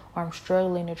you or I'm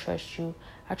struggling to trust you,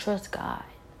 I trust God.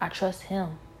 I trust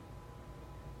him.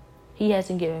 He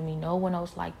hasn't given me no one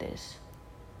else like this.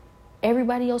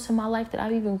 Everybody else in my life that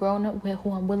I've even grown up with,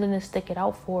 who I'm willing to stick it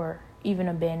out for, even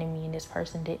abandoned me, and this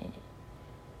person didn't.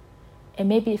 And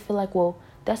maybe it feel like, well,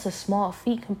 that's a small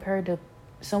feat compared to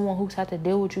someone who's had to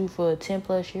deal with you for 10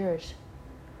 plus years.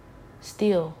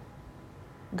 Still,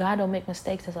 God don't make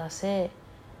mistakes, as I said.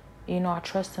 You know, I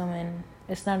trust him, and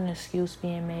it's not an excuse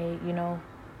being made, you know.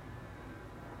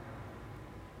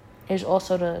 There's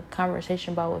also the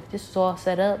conversation about if this is all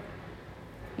set up,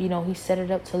 you know, he set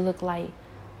it up to look like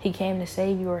he came to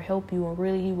save you or help you, and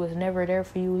really he was never there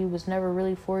for you. He was never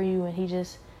really for you, and he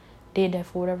just did that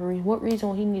for whatever reason. What reason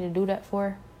would he need to do that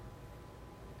for?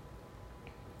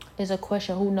 Is a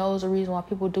question. Who knows the reason why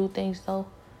people do things, though?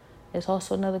 It's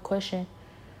also another question.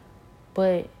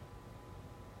 But,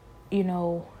 you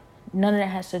know, none of that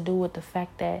has to do with the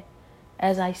fact that,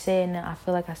 as I said, and I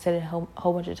feel like I said it a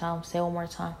whole bunch of times, say it one more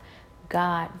time,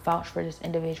 God vouched for this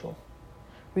individual.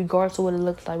 Regardless of what it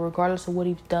looks like, regardless of what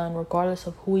he's done, regardless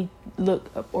of who he look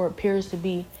or appears to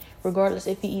be, regardless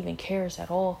if he even cares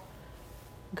at all,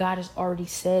 God has already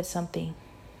said something.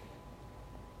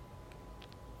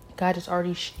 God has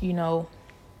already,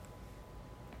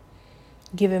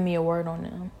 given me a word on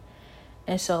them.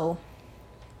 And so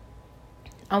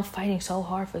I'm fighting so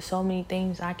hard for so many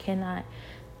things I cannot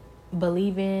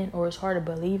believe in, or it's hard to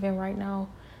believe in right now,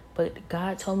 but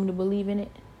God told me to believe in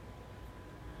it.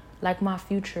 Like my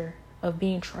future of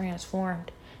being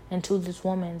transformed into this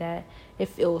woman that it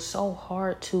feels so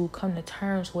hard to come to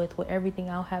terms with everything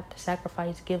I'll have to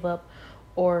sacrifice, give up,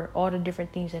 or all the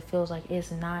different things that feels like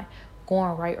it's not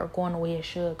going right or going the way it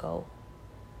should go.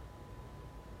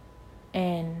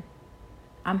 And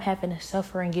I'm having to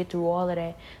suffer and get through all of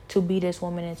that to be this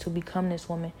woman and to become this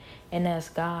woman. And that's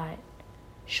God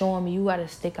showing me you got to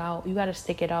stick out. You got to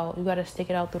stick it out. You got to stick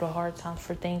it out through the hard times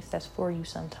for things that's for you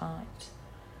sometimes.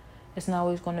 It's not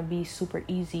always going to be super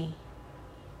easy.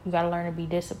 You got to learn to be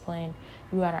disciplined.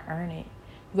 You got to earn it.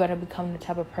 You got to become the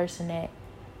type of person that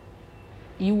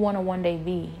you want to one day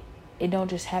be. It don't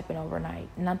just happen overnight.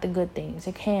 Not the good things.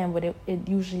 It can, but it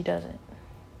usually doesn't.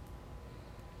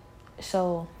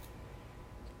 So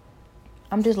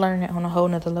I'm just learning it on a whole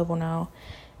nother level now.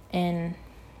 And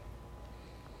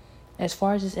as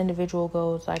far as this individual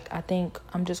goes, like, I think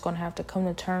I'm just going to have to come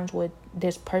to terms with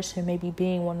this person maybe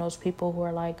being one of those people who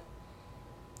are like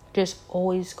just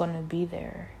always going to be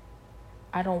there.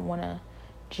 I don't want to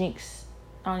jinx.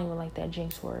 I don't even like that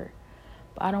jinx word.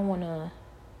 But I don't want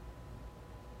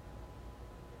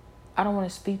to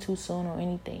speak too soon or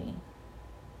anything.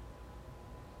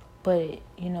 But,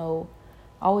 I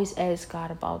always ask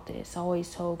God about this. I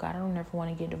always told God I don't ever want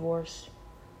to get divorced.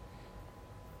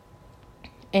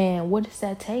 And what does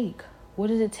that take? What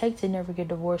does it take to never get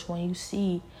divorced when you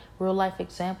see real life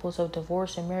examples of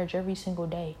divorce and marriage every single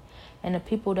day? And the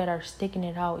people that are sticking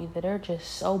it out, either they're just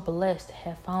so blessed to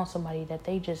have found somebody that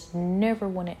they just never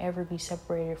want to ever be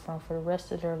separated from for the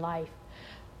rest of their life,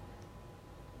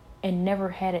 and never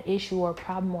had an issue or a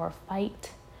problem or a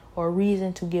fight or a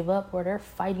reason to give up, or they're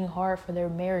fighting hard for their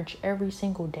marriage every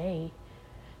single day.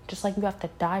 Just like you have to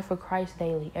die for Christ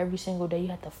daily, every single day. You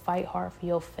have to fight hard for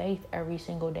your faith every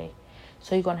single day.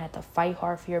 So you're going to have to fight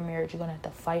hard for your marriage. You're going to have to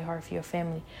fight hard for your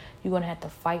family. You're going to have to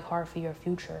fight hard for your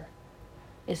future.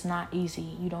 It's not easy.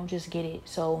 You don't just get it.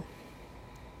 So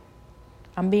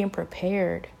I'm being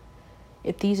prepared.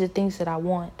 If these are things that I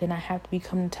want, then I have to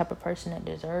become the type of person that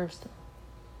deserves them.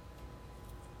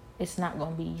 It's not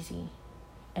going to be easy.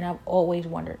 And I've always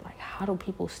wondered, like, how do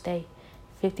people stay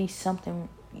 50-something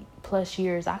plus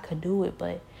years? I could do it,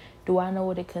 but do I know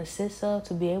what it consists of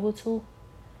to be able to?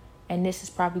 And this is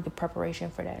probably the preparation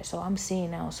for that. So I'm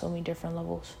seeing now so many different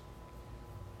levels.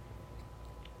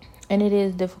 And it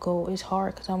is difficult. It's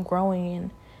hard because I'm growing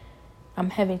and I'm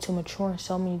having to mature in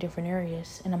so many different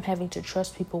areas. And I'm having to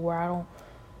trust people where I don't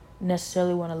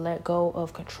necessarily want to let go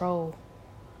of control.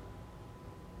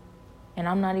 And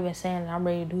I'm not even saying that I'm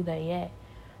ready to do that yet.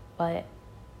 But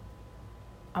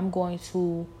I'm going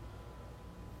to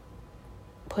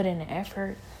put in the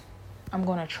effort. I'm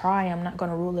going to try. I'm not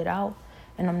going to rule it out.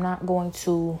 And I'm not going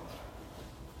to,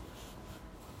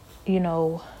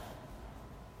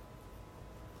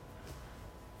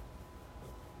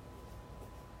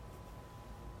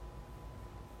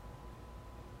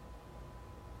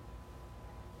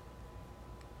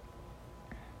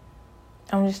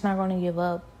 I'm just not going to give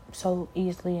up so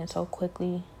easily and so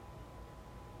quickly.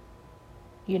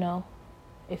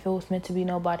 If it was meant to be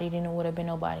nobody, then it would have been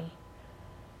nobody.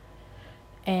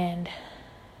 And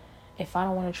if I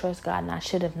don't want to trust God, and I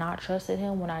should have not trusted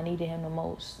him when I needed him the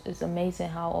most. It's amazing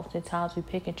how oftentimes we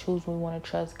pick and choose when we want to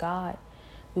trust God.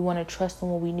 We want to trust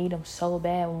him when we need him so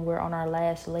bad, when we're on our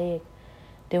last leg.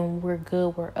 Then when we're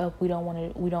good, we're up. We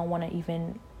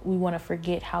want to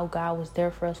forget how God was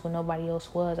there for us when nobody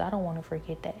else was. I don't want to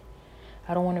forget that.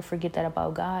 I don't want to forget that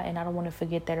about God, and I don't want to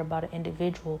forget that about an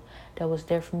individual that was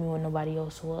there for me when nobody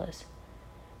else was.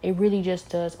 It really just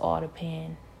does all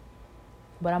depend.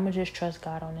 But I'm going to just trust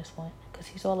God on this one because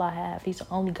he's all I have. He's the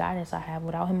only guidance I have.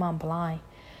 Without him, I'm blind.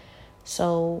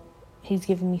 So he's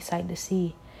giving me sight to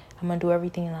see. I'm going to do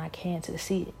everything that I can to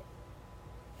see it.